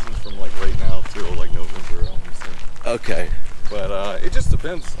 hurricane season's from like right now till like November, I want to say. Okay. But it just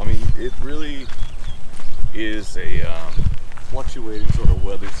depends. I mean, it really is a fluctuating sort of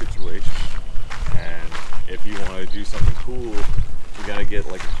weather situation. And if you want to do something cool, you got to get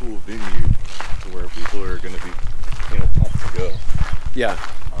like a cool venue to where people are going to be, pumped to go. Yeah.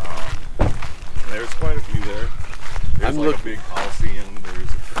 There's quite a few there. There's like a big Coliseum. There's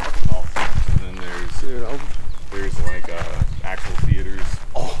a couple Coliseums, and then there's like actual theaters.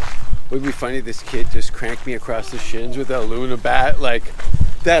 Oh, would it be funny? This kid just cranked me across the shins with that Luna bat, like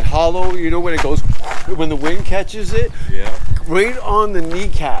that hollow. You know when it goes, when the wind catches it. Yeah. Right on the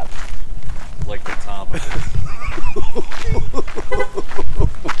kneecap. Like the top of it.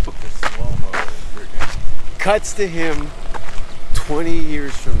 The slow-mo freaking. Cuts to him 20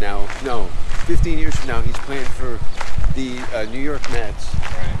 years from now. No, 15 years from now. He's playing for the New York Mets.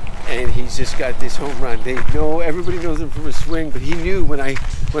 Right. And he's just got this home run. Everybody knows him from a swing, but he knew when I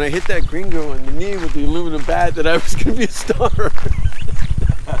hit that gringo on the knee with the aluminum bat that I was going to be a star.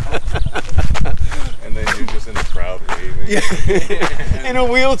 And then you're just in the crowd waving. Yeah. In a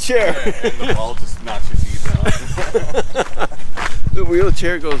wheelchair. Yeah, and the ball just knocks your teeth out. The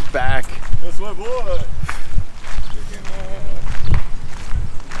wheelchair goes back. That's my boy.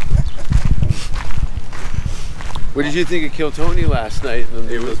 What did you think of Kill Tony last night in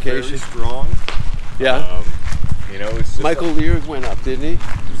the It was location? very strong. Yeah. It's just Michael Lear went up, didn't he?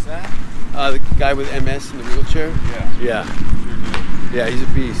 Who's that? The guy with MS in the wheelchair? Yeah. Yeah. Sure did. Yeah, he's a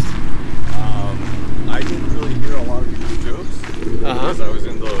beast. I didn't really hear a lot of people's jokes because I was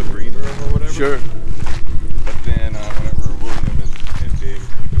in the green room or whatever. Sure. But then whenever William and David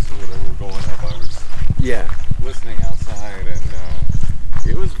Lucas or whatever were going up, I was listening outside, and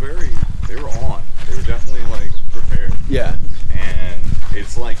it was they were on. They were definitely like prepared. Yeah. And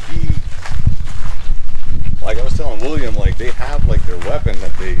it's like like I was telling William, like they have like their weapon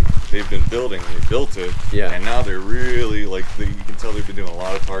that they've been building. They built it. Yeah. And now they're really like you can tell they've been doing a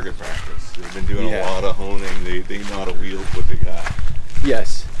lot of target practice. They've been doing a lot of honing. They know how to wield what they got.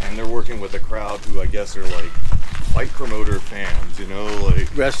 Yes. And they're working with a crowd who I guess are like fight promoter fans, like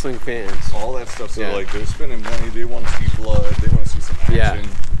wrestling fans. All that stuff. So like they're spending money. They want to see blood. They want to see some action. Yeah.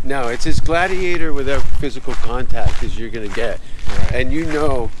 No, it's as gladiator without physical contact as you're gonna get. Right. And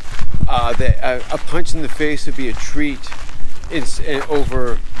that a punch in the face would be a treat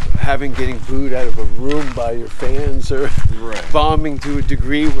over getting booed out of a room by your fans or bombing to a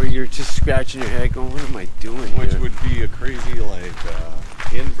degree where you're just scratching your head going, what am I doing Which here? would be a crazy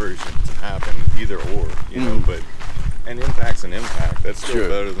inversion to happen, either or, but an impact's an impact. That's still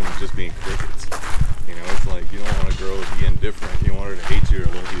better than just being crickets. It's like you don't want a girl to be indifferent. You want her to hate you or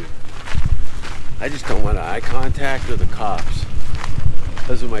love you. I just don't want eye contact or the cops.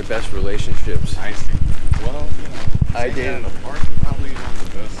 Those are my best relationships. I see. Well, I did. The park probably not the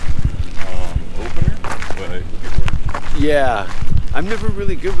best opener, but it could work. Yeah, I'm never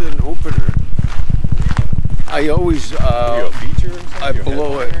really good with an opener. I always Are you a feature or something? I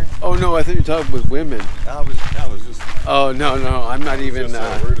blow it. Oh no, I thought you were talking with women. That was just. Oh no, I'm not even. Just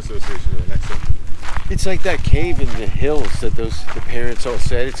a word association with the next one. It's like that cave in the hills that the parents all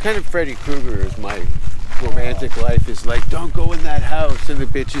said. It's kind of Freddy Krueger is my romantic life. Is like, don't go in that house, and the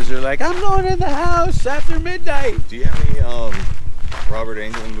bitches are like, I'm going in the house after midnight. Do you have any Robert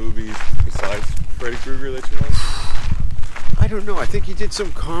Englund movies besides Freddy Krueger that you like? I don't know. I think he did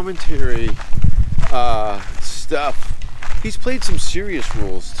some commentary stuff He's played some serious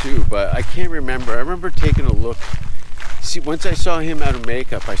roles too, but I can't remember. I remember taking a look. See, once I saw him out of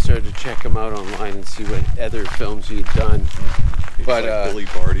makeup, I started to check him out online and see what other films he had done. He's But like Billy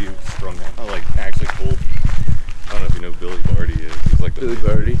Barty from actually Cold. I don't know if you know who Billy Barty is. He's like the Billy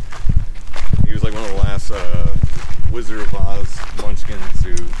Barty. He was like one of the last Wizard of Oz Munchkins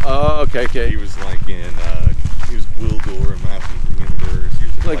who. Oh, okay. He was like in. He was Gwildor in Masters of the Universe. He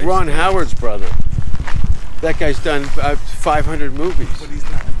was in Like Life Ron Skills. Howard's brother. That guy's done 500 movies. But he's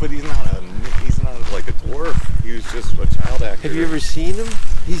not. He's not like a dwarf. He was just a child actor. Have you ever seen him?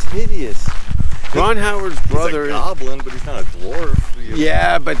 He's hideous. Ron Howard's brother. He's a goblin, but he's not a dwarf.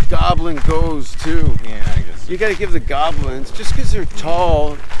 Yeah, but Goblin goes too. Yeah, I guess. You got to give the goblins, just because they're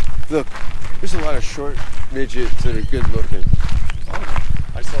tall. Look, there's a lot of short midgets that are good looking. Oh,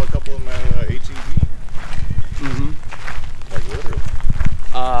 I saw a couple of them at HEB. Like literally.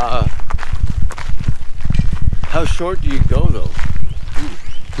 How short do you go though?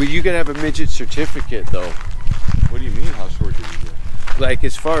 Well, you gotta have a midget certificate though. What do you mean? How short did you get? Like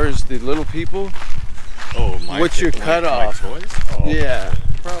as far as the little people. Oh, What's your cutoff? My choice? Oh, Yeah,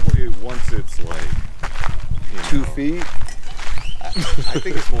 probably once it's like 2 feet. I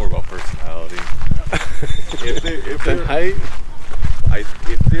think it's more about personality. if Than they're height.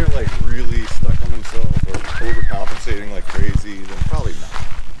 if they're like really stuck on themselves or overcompensating like crazy, then probably not.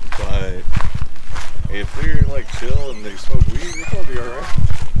 But if they're like chill and they smoke weed, they'll probably be alright.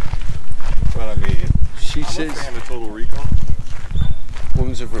 But I mean, She I'm a says fan of Total Recall.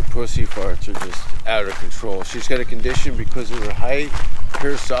 women's of her pussy farts are just out of control. She's got a condition because of her height.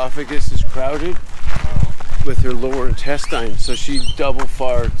 Her esophagus is crowded with her lower intestine, so she double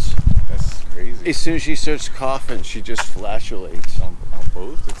farts. That's crazy. As soon as she starts coughing, she just flatulates. On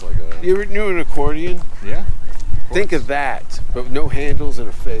both, it's like a You ever knew an accordion? yeah. Think of that, but no handles and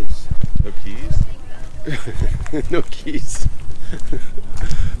a face. No keys. No keys.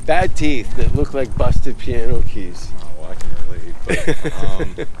 Bad teeth that look like busted piano keys. Oh, well, I can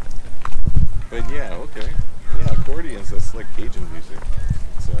relate. But yeah, okay. Yeah, accordions. That's like Cajun music.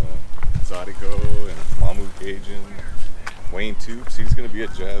 It's Zydeco and Mamu Cajun. Wayne Toops. He's gonna be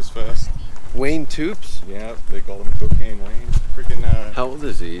at Jazz Fest. Wayne Toops? Yeah, they call him Cocaine Wayne. Freaking. How old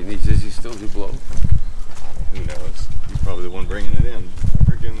is he? And does he still do blow? Who knows? He's probably the one bringing it in.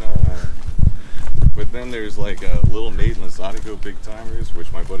 Freaking. But then there's like Little Nate and the Zydeco Big Timers,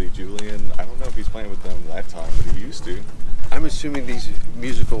 which my buddy Julian. I don't know if he's playing with them that time, but he used to. I'm assuming these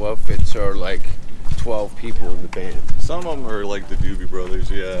musical outfits are like 12 people in the band. Some of them are like the Doobie Brothers,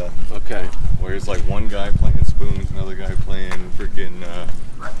 yeah. Okay. Where it's like one guy playing spoons, another guy playing freaking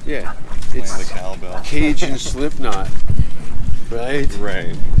Yeah. playing It's the cowbell. Cajun Slipknot, right?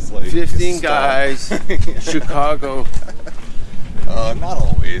 Right. It's like 15 it's guys, Chicago. Not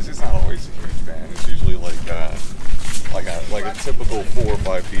always. It's not always a huge band. It's usually like a typical 4 or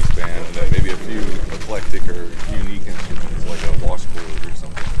 5 piece band, and then maybe a few eclectic or unique instruments, like a washboard or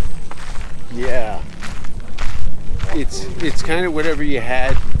something. Yeah. It's kind of whatever you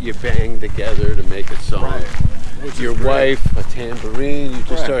had, you bang together to make a song. Right. Which is Your great. wife, a tambourine, you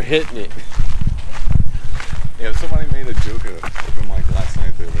just Right. start hitting it. Yeah, somebody made a joke at open mic last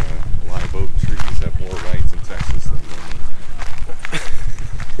night that live oak trees have more rights in Texas than women.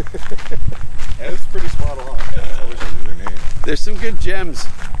 And it's pretty spot on. I wish I knew their name. There's some good gems.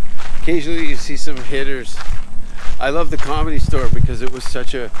 Occasionally you see some hitters. I love the Comedy Store because it was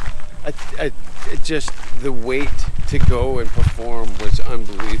such just the wait to go and perform was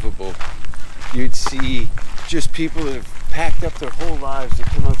unbelievable. You'd see just people that have packed up their whole lives to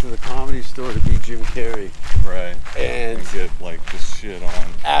come out to the Comedy Store to be Jim Carrey. Right. And get like just shit on.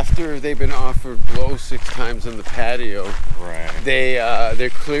 after they've been offered blow 6 times on the patio, Right. they're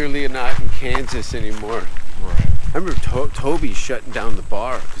clearly not in Kansas anymore. Right. I remember Toby shutting down the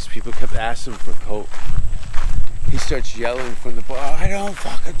bar because people kept asking for coke. He starts yelling from the bar, "I don't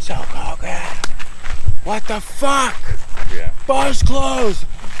fucking sell coke here. What the fuck? Yeah. Bar's closed."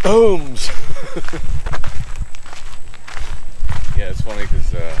 Booms. Yeah, it's funny because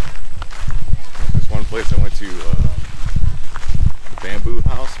there's one place I went to, the Bamboo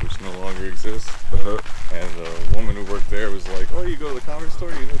House, which no longer exists. And the woman who worked there was like, "Oh, you go to the Comedy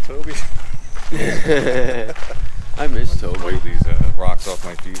Store? You know Toby?" I miss Toby. Wipe these rocks off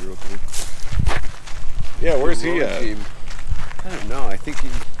my feet real quick. Yeah, where's he at? I don't know. I think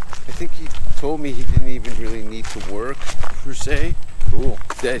he told me he didn't even really need to work per se. Cool.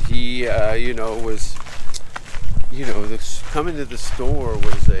 That he, was, coming to the store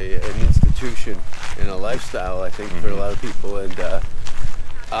was an institution and a lifestyle, I think, for a lot of people. And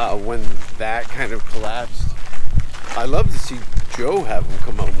when that kind of collapsed, I love to see Joe have him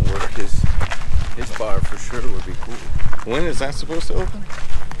come out and work. His bar for sure would be cool. When is that supposed to open?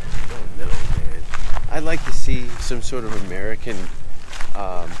 Oh no, man. I'd like to see some sort of American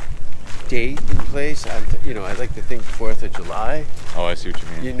date in place. I'd like to think 4th of July. Oh, I see what you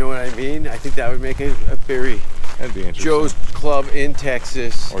mean. You know what I mean? I think that would make a very That'd be interesting. Joe's Club in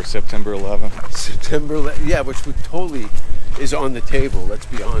Texas. Or September 11th. Yeah, which would totally is on the table. Let's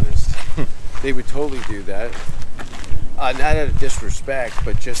be honest. They would totally do that. Not out of disrespect,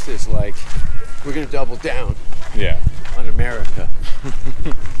 but just as like we're gonna double down. Yeah. On America,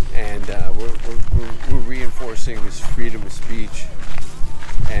 and we're reinforcing this freedom of speech,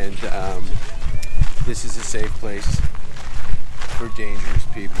 and this is a safe place for dangerous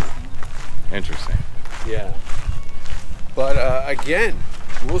people. Interesting. Yeah. But again,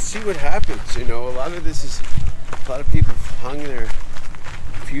 we'll see what happens. A lot of people have hung their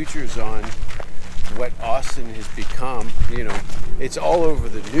futures on what Austin has become. It's all over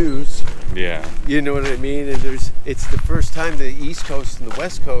the news. Yeah. You know what I mean? And it's the first time the East Coast and the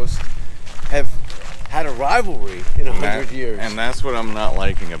West Coast have had a rivalry in 100 years. And that's what I'm not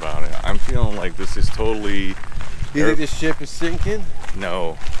liking about it. I'm feeling like this is totally... You think the ship is sinking?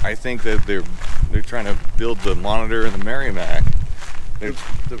 No. I think that they're trying to build the Monitor and the Merrimack. The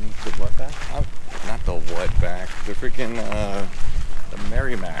what back? Not the what back. The freaking the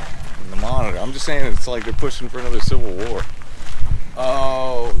Merrimack and the Monitor. I'm just saying it's like they're pushing for another Civil War.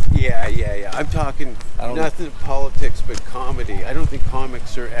 Oh, yeah. I'm talking nothing politics, but comedy. I don't think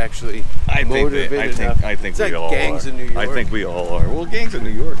comics are actually motivated enough. I think it's we like all Gangs are. of New York. I think we all are. Well, Gangs of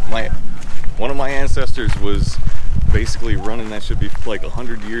New York. One of my ancestors was basically running that shit like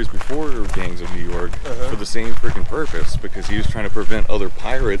 100 years before Gangs of New York for the same freaking purpose, because he was trying to prevent other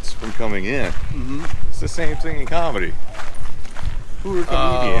pirates from coming in. Mm-hmm. It's the same thing in comedy. Who were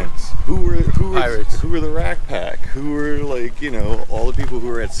comedians? Who were pirates? Who were the Rack Pack? Who were all the people who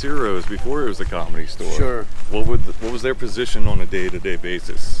were at Ciro's before it was a comedy store? Sure. What was their position on a day-to-day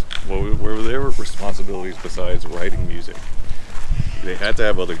basis? What were their responsibilities besides writing music? They had to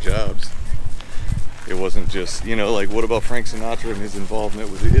have other jobs. It wasn't just, what about Frank Sinatra and his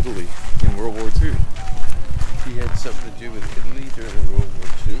involvement with Italy in World War II? He had something to do with Italy during World War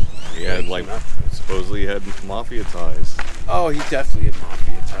II? He had, supposedly he had mafia ties. Oh, he definitely had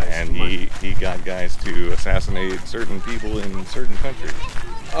mafia ties. And he got guys to assassinate certain people in certain countries.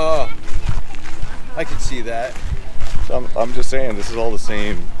 Oh, I could see that. So I'm just saying, this is all the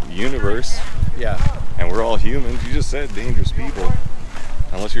same universe. Yeah. And we're all humans. You just said dangerous people.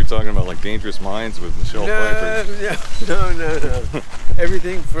 Unless you're talking about Dangerous Minds with Michelle Pfeiffer. No.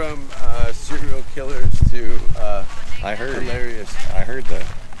 Everything from serial killers to hilarious. I heard that.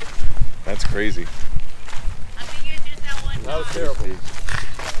 That's crazy. That was terrible.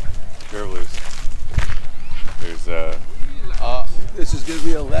 Terrible. There's this is gonna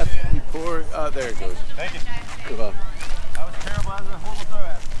be a left before. There it goes. Thank you. Goodbye. That was terrible. That was a horrible throw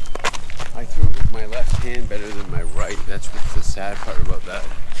at. I threw it with my left hand better than my right. That's what's the sad part about that.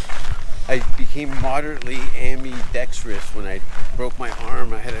 I became moderately ambidextrous when I broke my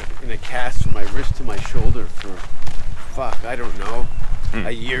arm. I had in a cast from my wrist to my shoulder for, I don't know,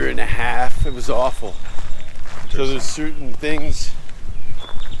 a year and a half. It was awful. So there's certain things.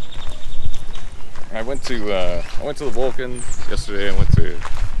 I went to the Vulcan yesterday. I went to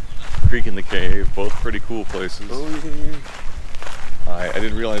Creek and the Cave. Both pretty cool places. Oh yeah. I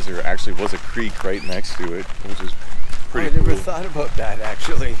didn't realize there actually was a creek right next to it, which is pretty cool. I never thought about that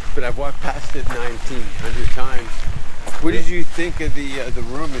actually, but I've walked past it 1,900 times. What did you think of the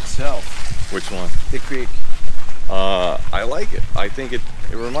room itself? Which one? The creek. I like it. I think it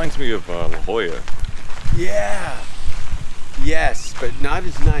reminds me of La Jolla. Yeah. Yes, but not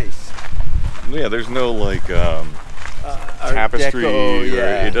as nice. Yeah, there's no tapestry. Deco,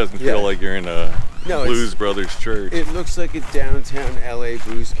 yeah. It doesn't feel like you're in a Blues Brothers church. It looks like a downtown LA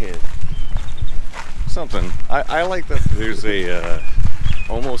booze can. Something. I like that there's a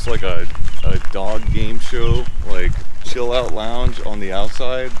almost like a dog game show, like chill out lounge on the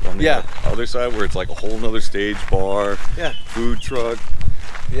outside, on the other side, where it's like a whole nother stage bar, food truck.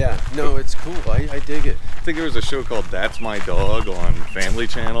 Yeah, no, it's cool. I dig it. I think there was a show called That's My Dog on Family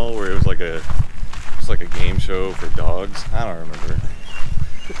Channel where it was like a game show for dogs. I don't remember.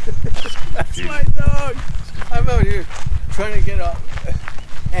 That's my dog. I'm out here trying to get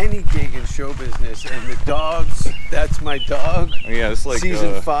any gig in show business, and the dogs. That's my dog. Yeah, it's like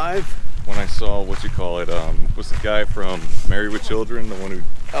season 5. When I saw was the guy from Married with Children, the one who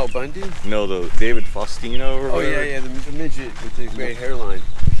Al Bundy? No, the David Faustino or whatever. Oh yeah, the midget with the great hairline.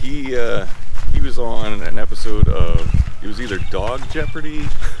 He was on an episode of, it was either Dog Jeopardy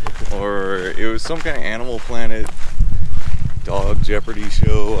or it was some kind of Animal Planet dog Jeopardy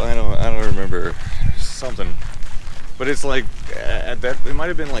show. I don't remember something, but it's like at that it might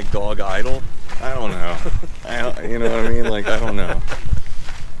have been like Dog Idol. I don't know. You know what I mean? Like I don't know.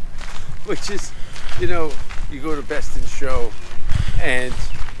 Which is, you know, you go to Best in Show, and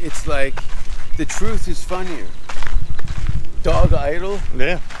it's like the truth is funnier. Dog Idol.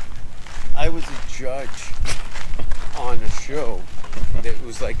 Yeah. I was a judge on a show that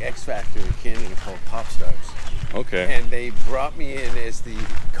was like X Factor in Canada called Pop Stars. Okay. And they brought me in as the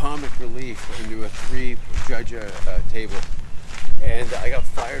comic relief into a 3-judge table. And I got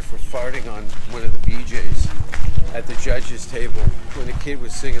fired for farting on one of the VJs at the judges table when the kid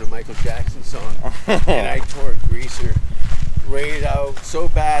was singing a Michael Jackson song. And I tore a greaser right out so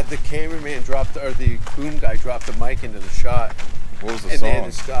bad the cameraman the boom guy dropped the mic into the shot. What was the and song? And they had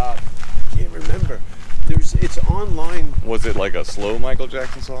to stop. I can't remember. It's online. Was it like a slow Michael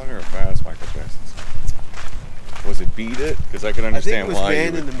Jackson song or a fast Michael Jackson song? Was it Beat It? Because I can understand why. I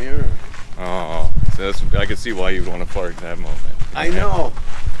think it was Man in the Mirror. Oh, so I could see why you'd want to fart at that moment. I know.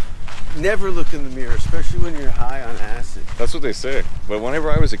 Never look in the mirror, especially when you're high on acid. That's what they say. But whenever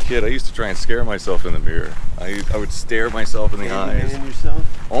I was a kid, I used to try and scare myself in the mirror. I would stare myself in the eyes. Candyman yourself?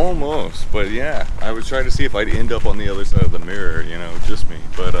 Almost, but yeah, I would try to see if I'd end up on the other side of the mirror. You know, just me.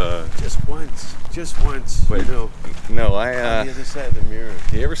 But just once. But you know. No, on the other side of the mirror.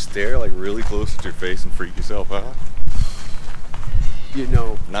 Do you ever stare like really close at your face and freak yourself out? You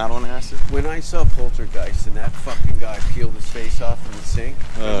know, not on acid. When I saw Poltergeist and that fucking guy peeled his face off in the sink,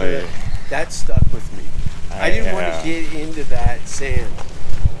 that stuck with me. I didn't want to get into that sand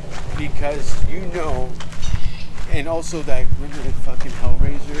because and also that remember the fucking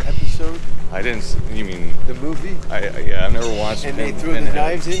Hellraiser episode? I didn't. You mean the movie? I've never watched. And they threw the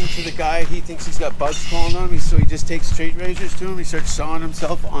knives into the guy. He thinks he's got bugs crawling on him, so he just takes straight razors to him. He starts sawing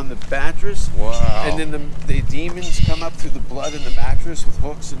himself on the mattress. Wow! And then the demons come up through the blood in the mattress with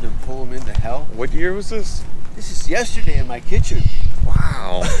hooks and then pull him into hell. What year was this? This is yesterday in my kitchen.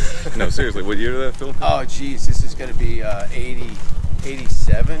 Wow! No, seriously, what year did that film come out? Oh, geez, this is going to be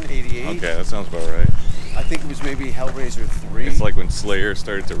 87, 88. Okay, that sounds about right. I think it was maybe Hellraiser 3. It's like when Slayer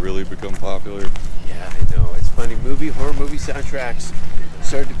started to really become popular. Yeah, I know. It's funny. Horror movie soundtracks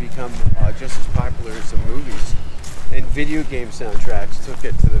started to become just as popular as the movies. And video game soundtracks took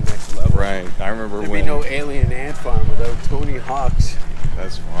it to the next level. Right. I remember There'd be no Alien Ant Farm without Tony Hawk's.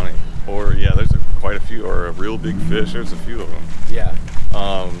 That's funny. Or, yeah, there's quite a few. Or A Real Big Fish. There's a few of them. Yeah.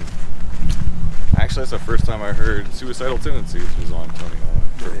 Actually, that's the first time I heard Suicidal Tendencies was on Tony Hawk.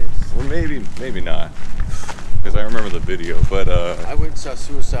 Nice. Or maybe not. Because I remember the video, but I went and saw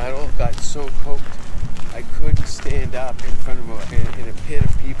Suicidal, got so coked I couldn't stand up in front of in a pit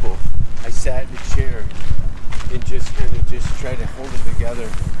of people. I sat in a chair and just tried to hold it together.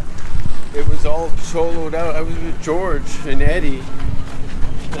 It was all soloed out. I was with George and Eddie,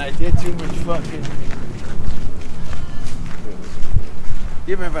 and I did too much fucking.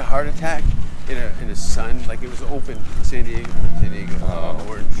 You ever have a heart attack in a sun, like it was open in San Diego,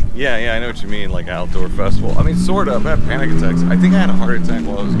 Orange? Yeah, I know what you mean, like outdoor festival. I mean, sort of. I had panic attacks. I think I had a heart attack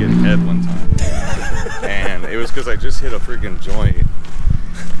while I was getting head one time. And it was because I just hit a freaking joint.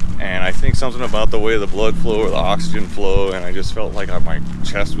 And I think something about the way the blood flow or the oxygen flow, and I just felt like my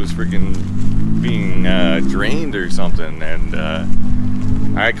chest was freaking being drained or something. And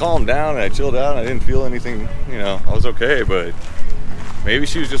I calmed down and I chilled out and I didn't feel anything, I was okay, but maybe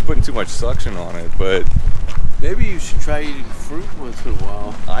she was just putting too much suction on it, but... Maybe you should try eating fruit once in a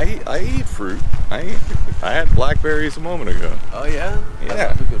while. I eat fruit. I had blackberries a moment ago. Oh, yeah? Yeah. I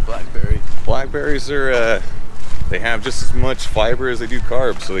love a good blackberry. Blackberries are, they have just as much fiber as they do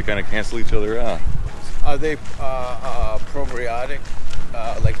carbs, so they kind of cancel each other out. Are they probiotic,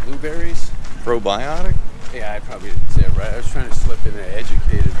 like blueberries? Probiotic? Yeah, I probably didn't say it right. I was trying to slip in an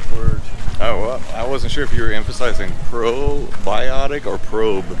educated word. Oh, well, I wasn't sure if you were emphasizing probiotic or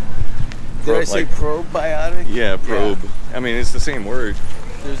probe. Did I say probiotic? Yeah, probe. Yeah. I mean, it's the same word.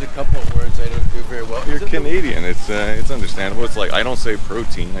 There's a couple of words I don't do very well. You're Canadian. It's understandable. It's like I don't say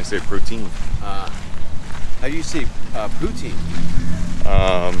protein. I say protein. How do you say poutine?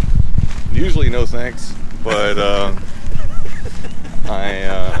 Usually no thanks, but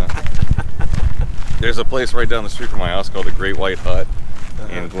there's a place right down the street from my house called the Great White Hut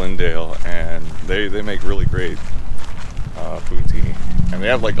in Glendale, and they make really great poutine. And they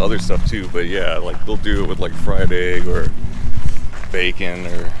have like other stuff too, but yeah, like they'll do it with like fried egg or bacon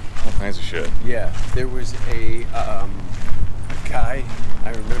or all kinds of shit. Yeah, there was a guy,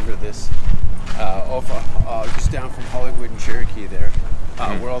 I remember this, just down from Hollywood and Cherokee there,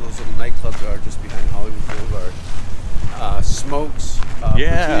 where all those little nightclubs are just behind Hollywood Boulevard. Smokes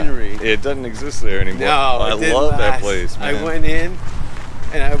Poutineery. it doesn't exist there anymore. No, I it didn't love that last. place, man. I went in,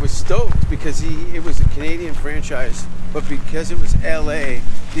 and I was stoked because it was a Canadian franchise, but because it was LA,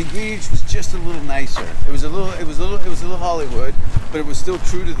 the ingredients was just a little nicer. It was a little Hollywood, but it was still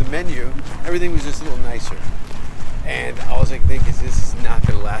true to the menu. Everything was just a little nicer. And I was like thinking, this is not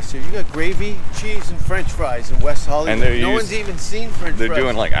going to last here. You got gravy, cheese, and French fries in West Hollywood. And no one's even seen French fries. They're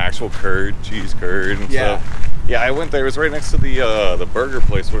doing like actual curd, cheese curd, and Yeah. stuff. Yeah, I went there. It was right next to the burger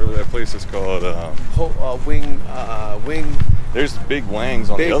place, whatever that place is called. Wing. There's Big Wang's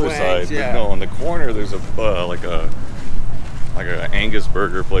on Big the other Wang's, side. yeah. But no, on the corner there's a like a Angus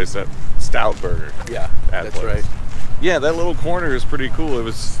burger place, that Stout Burger. Yeah, That that's place. right. Yeah, that little corner is pretty cool. It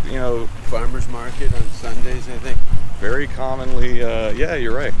was, Farmers market on Sundays, I think. very commonly, yeah,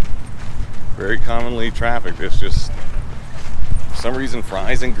 you're right. Very commonly trafficked. It's just, for some reason,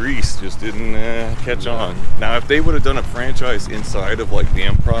 fries and grease just didn't catch on. Now, if they would have done a franchise inside of like the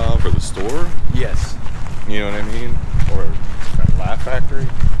Improv or the store, Yes. you know what I mean? Or Laugh Factory.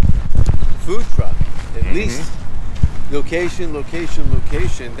 Food truck, at Mm-hmm. least. Location.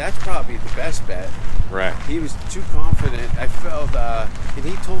 That's probably the best bet. Right. He was too confident. I felt, and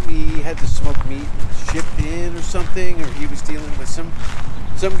he told me he had to smoke meat shipped in or something, or he was dealing with some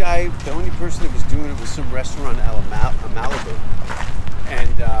guy. The only person that was doing it was some restaurant out of Malibu,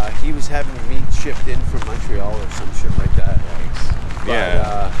 and he was having meat shipped in from Montreal or some shit like that. But,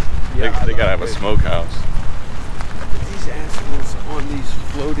 Yeah. They gotta have a smokehouse. These assholes on these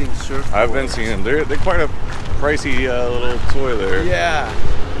floating surfboards. I've been seeing them. They're quite a pricey little toy there. Yeah.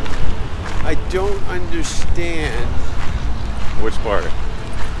 I don't understand. Which part?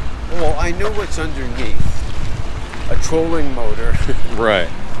 Well, I know what's underneath. A trolling motor Right.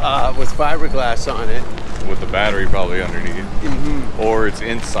 with fiberglass on it. With the battery probably underneath. Mm-hmm. Or it's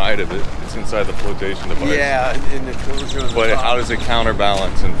inside of it. It's inside the flotation device. Yeah, and the closure on the But top. how does it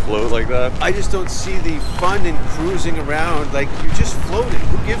counterbalance and float like that? I just don't see the fun in cruising around. Like, you're just floating.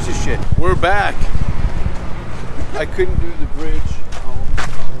 Who gives a shit? We're back. I couldn't do the bridge. Oh, he's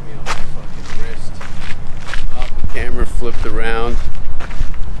calling me on my fucking wrist. Oh, the camera flipped around.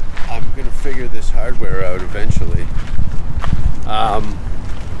 I'm going to figure this hardware out eventually.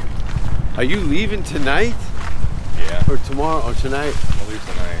 Are you leaving tonight? Yeah. Or tomorrow? Or tonight? I'll leave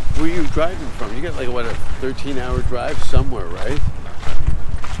tonight. Where are you driving from? You got like, what, a 13-hour drive somewhere, right?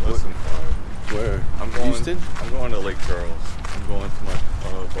 Less than 5. Where? I'm going, Houston? I'm going to Lake Charles. I'm going to my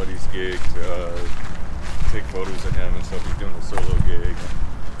buddy's gig to take photos of him and stuff. He's doing a solo gig.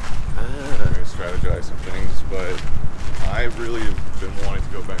 I'm going to strategize some things, but I really have been wanting to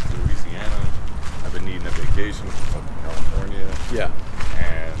go back to Louisiana. I've been needing a vacation from California. Yeah.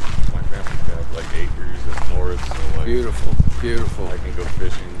 And my family's got like acres up north, so like Beautiful. I can go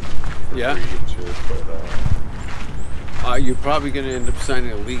fishing for Yeah. free and shit, but You're probably going to end up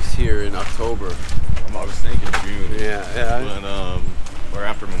signing a lease here in October. I was thinking June. Yeah. But, or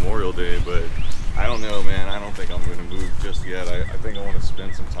after Memorial Day, but I don't know, man. I don't think I'm going to move just yet. I think I want to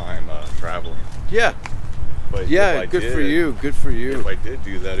spend some time traveling. Yeah. But Yeah, if I good did, for you. Good for you. If I did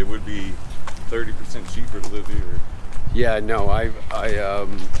do that, it would be 30% cheaper to live here. Yeah, no, I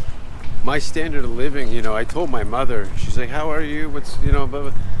my standard of living, I told my mother, she's like, how are you? What's, blah,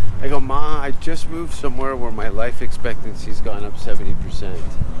 blah. I go, Ma, I just moved somewhere where my life expectancy's gone up 70%.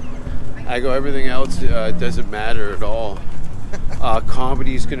 I go, everything else doesn't matter at all.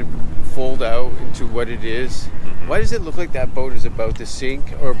 Comedy's going to fold out into what it is. Why does it look like that boat is about to sink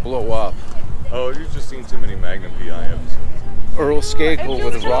or blow up? Oh, you've just seen too many Magnum PI episodes. Earl Skakel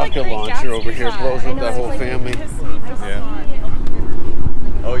with a rocket launcher over here blows up that whole family. Yeah.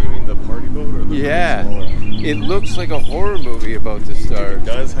 Oh, you mean the party boat or the Yeah. smaller? It looks like a horror movie about to start. It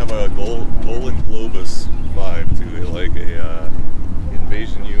does have a Golden Globus vibe to it, like a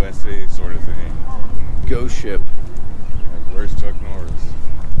Invasion USA sort of thing. Ghost ship. Like, where's Chuck Norris?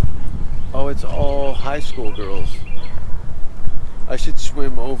 Oh, it's all high school girls. I should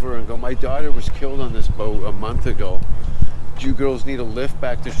swim over and go, my daughter was killed on this boat a month ago. Do you girls need a lift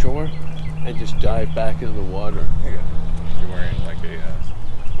back to shore? And just dive back into the water. Yeah. You're wearing like a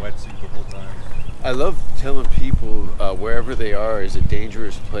wetsuit the whole time. I love telling people wherever they are is a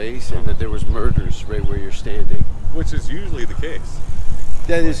dangerous place and that there was murders right where you're standing. Which is usually the case.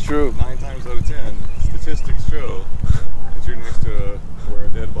 That is true. 9 times out of 10, statistics show that you're next to where a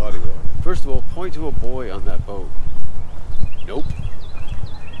dead body was. First of all, point to a boy on that boat. Nope.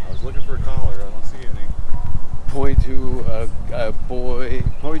 I was looking for a collar. I don't see any. Point to a boy.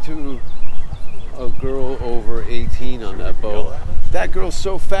 Point to a girl over 18 on that boat. That girl's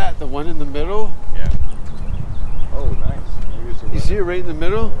so fat. The one in the middle. Yeah. Oh, nice. Maybe it's a You see her right in the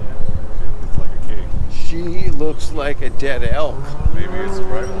middle? It's like a cake. She looks like a dead elk. Maybe it's a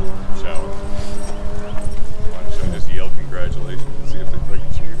bridal shower. Why don't you just yell congratulations and see if they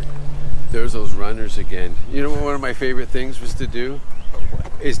fucking cheer? There's those runners again. You know what one of my favorite things was to do?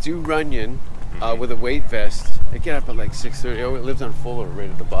 Is do Runyon with a weight vest. I get up at like 6:30. Oh, it lived on Fuller right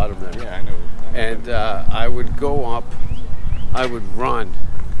at the bottom there. Yeah, I know. And I would go up, I would run,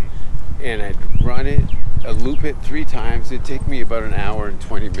 and I'd run it, loop it 3 times. It'd take me about an hour and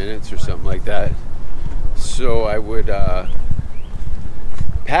 20 minutes or something like that. So I would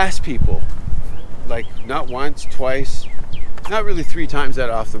pass people, like not once, twice, not really 3 times that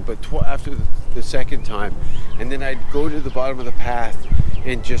often, but after the second time. And then I'd go to the bottom of the path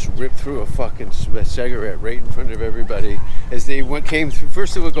and just rip through a fucking cigarette right in front of everybody. As they came through,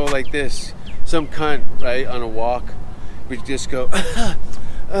 first it would go like this. Some cunt, right, on a walk would just go,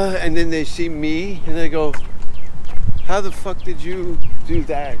 and then they see me and they go, how the fuck did you do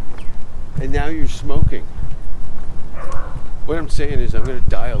that? And now you're smoking. What I'm saying is I'm going to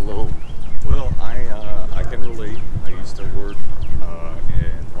die alone. Well, I can relate. I used to work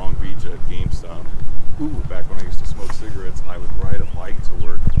in Long Beach at GameStop. Ooh. Back when I used to smoke cigarettes, I would ride a bike to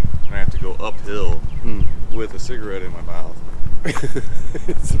work, and I had to go uphill with a cigarette in my mouth.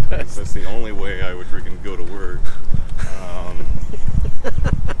 It's the best. That's the only way I would freaking go to work.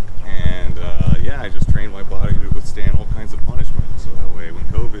 Yeah, I just trained my body to withstand all kinds of punishment. So that way, when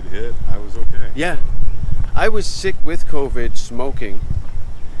COVID hit, I was okay. Yeah. I was sick with COVID smoking,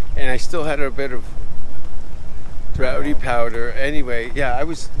 and I still had a bit of rowdy powder. Anyway, yeah,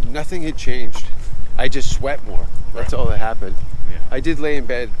 nothing had changed. I just sweat more. That's all that happened. Yeah. I did lay in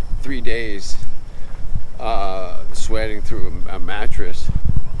bed 3 days, sweating through a mattress.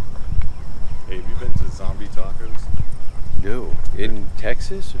 Hey, have you been to Zombie Tacos? No. In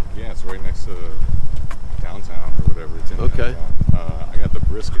Texas? Yeah, it's right next to downtown or whatever. It's in Okay. downtown. I got the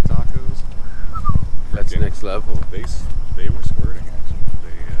brisket tacos. That's next level. They were squirting,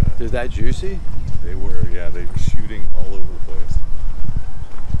 actually. They're that juicy? They were shooting all over the place.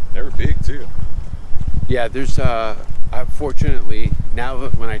 They were big, too. Yeah, there's, fortunately, now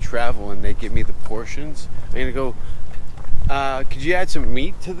that when I travel and they give me the portions, I'm going to go, could you add some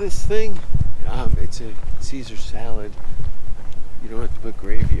meat to this thing? It's a Caesar salad. You don't have to put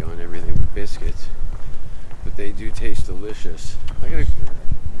gravy on everything with biscuits, but they do taste delicious.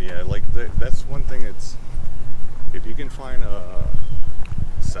 Yeah, like that's one thing. It's if you can find a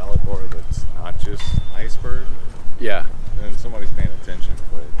salad bar that's not just iceberg, yeah, then somebody's paying attention.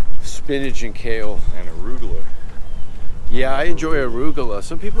 But spinach and kale and arugula. Yeah, I enjoy arugula.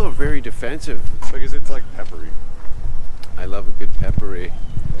 Some people are very defensive. It's because it's like peppery. I love a good peppery.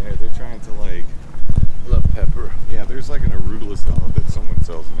 Yeah, they're trying to like. I love pepper. Yeah, there's like an arugula salad that someone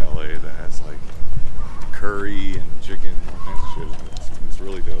sells in LA that has like curry and chicken and all kinds of shit. It's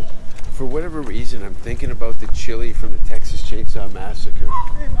really dope. For whatever reason, I'm thinking about the chili from the Texas Chainsaw Massacre.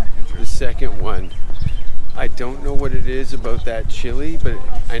 The second one. I don't know what it is about that chili, but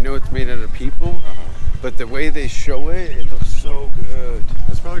I know it's made out of people. But the way they show it, it looks so good.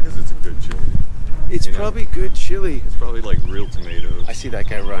 That's probably because it's a good chili. It's probably good chili. It's probably like real tomatoes. I see that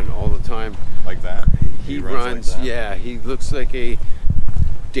guy run all the time. Like that? He runs like that? Yeah, he looks like a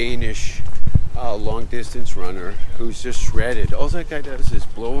Danish long distance runner who's just shredded. All that guy does is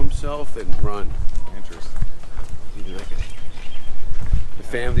blow himself and run. Interesting. The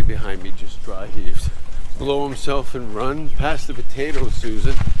family behind me just dry heaves. Blow himself and run past the potatoes,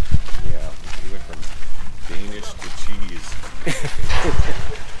 Susan. Yeah, we went from Danish to cheese.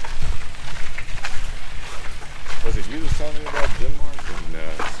 Was it you who was telling me about Denmark and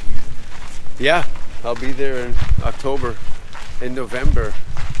Sweden? Yeah, I'll be there in October. In November,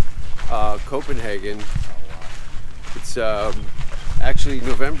 Copenhagen. It's actually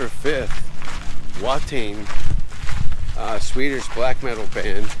November 5th. Watain, Swedish black metal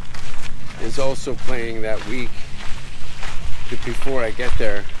band, is also playing that week before I get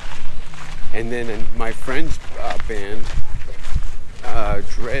there. And then my friend's band,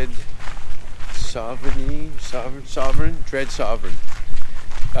 Dread Sovereign,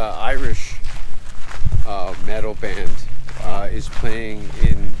 Irish metal band, is playing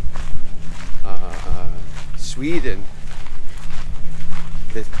in Sweden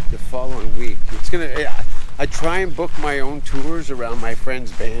the following week. It's gonna. I try and book my own tours around my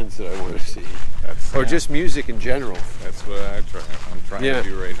friends' bands that I want to see, or just music in general. That's what I'm trying to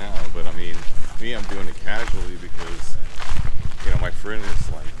do right now. But I mean, me, I'm doing it casually because my friend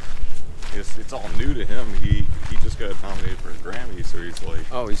is like. It's all new to him. He just got nominated for a Grammy, so he's like...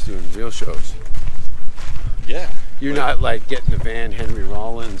 Oh, he's doing real shows. Yeah. You're not like getting the van Henry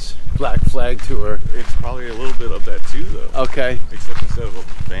Rollins Black Flag tour. It's probably a little bit of that too, though. Okay. Except instead of a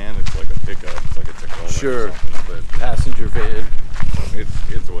van, it's like a pickup. It's like a Tacoma Sure. or something. Passenger van. But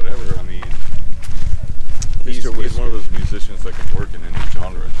it's whatever. I mean, he's one of those musicians that can work in any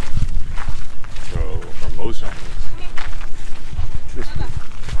genre. So, or most genres.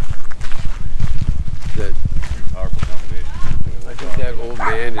 That Powerful combination. I think that old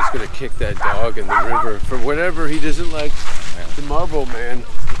man is going to kick that dog in the river for whatever he doesn't like. The Marlboro Man.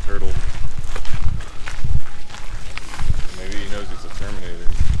 The turtle. Maybe he knows he's a Terminator.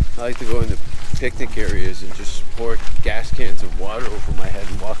 I like to go in the picnic areas and just pour gas cans of water over my head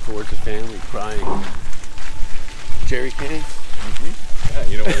and walk towards the family crying. Jerry can? Mm-hmm. Yeah,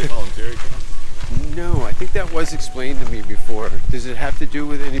 you know why they call him Jerry can? No, I think that was explained to me before. Does it have to do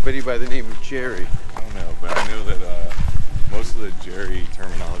with anybody by the name of Jerry? I don't know, but I know that most of the Jerry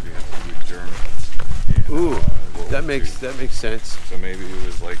terminology has to do with Germans. Ooh, that makes sense. So maybe it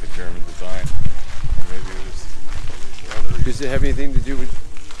was like a German design, or maybe it was other. Does it have anything to do with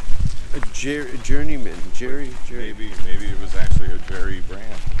a journeyman? Jerry? Maybe it was actually a Jerry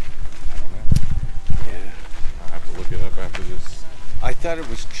brand. I don't know. Yeah. I'll have to look it up after this. I thought it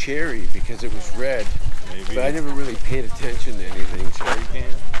was cherry because it was red. Maybe. But I never really paid attention to anything. Cherry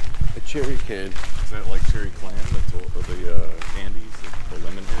can? A cherry can. Is that like Cherry Clan, the candies, the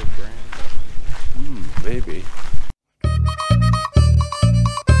Lemonhead brand? Maybe.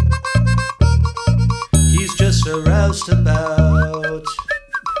 He's just a roustabout,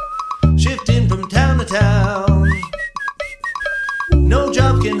 shifting from town to town. No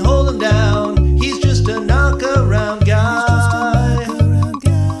job can hold him down.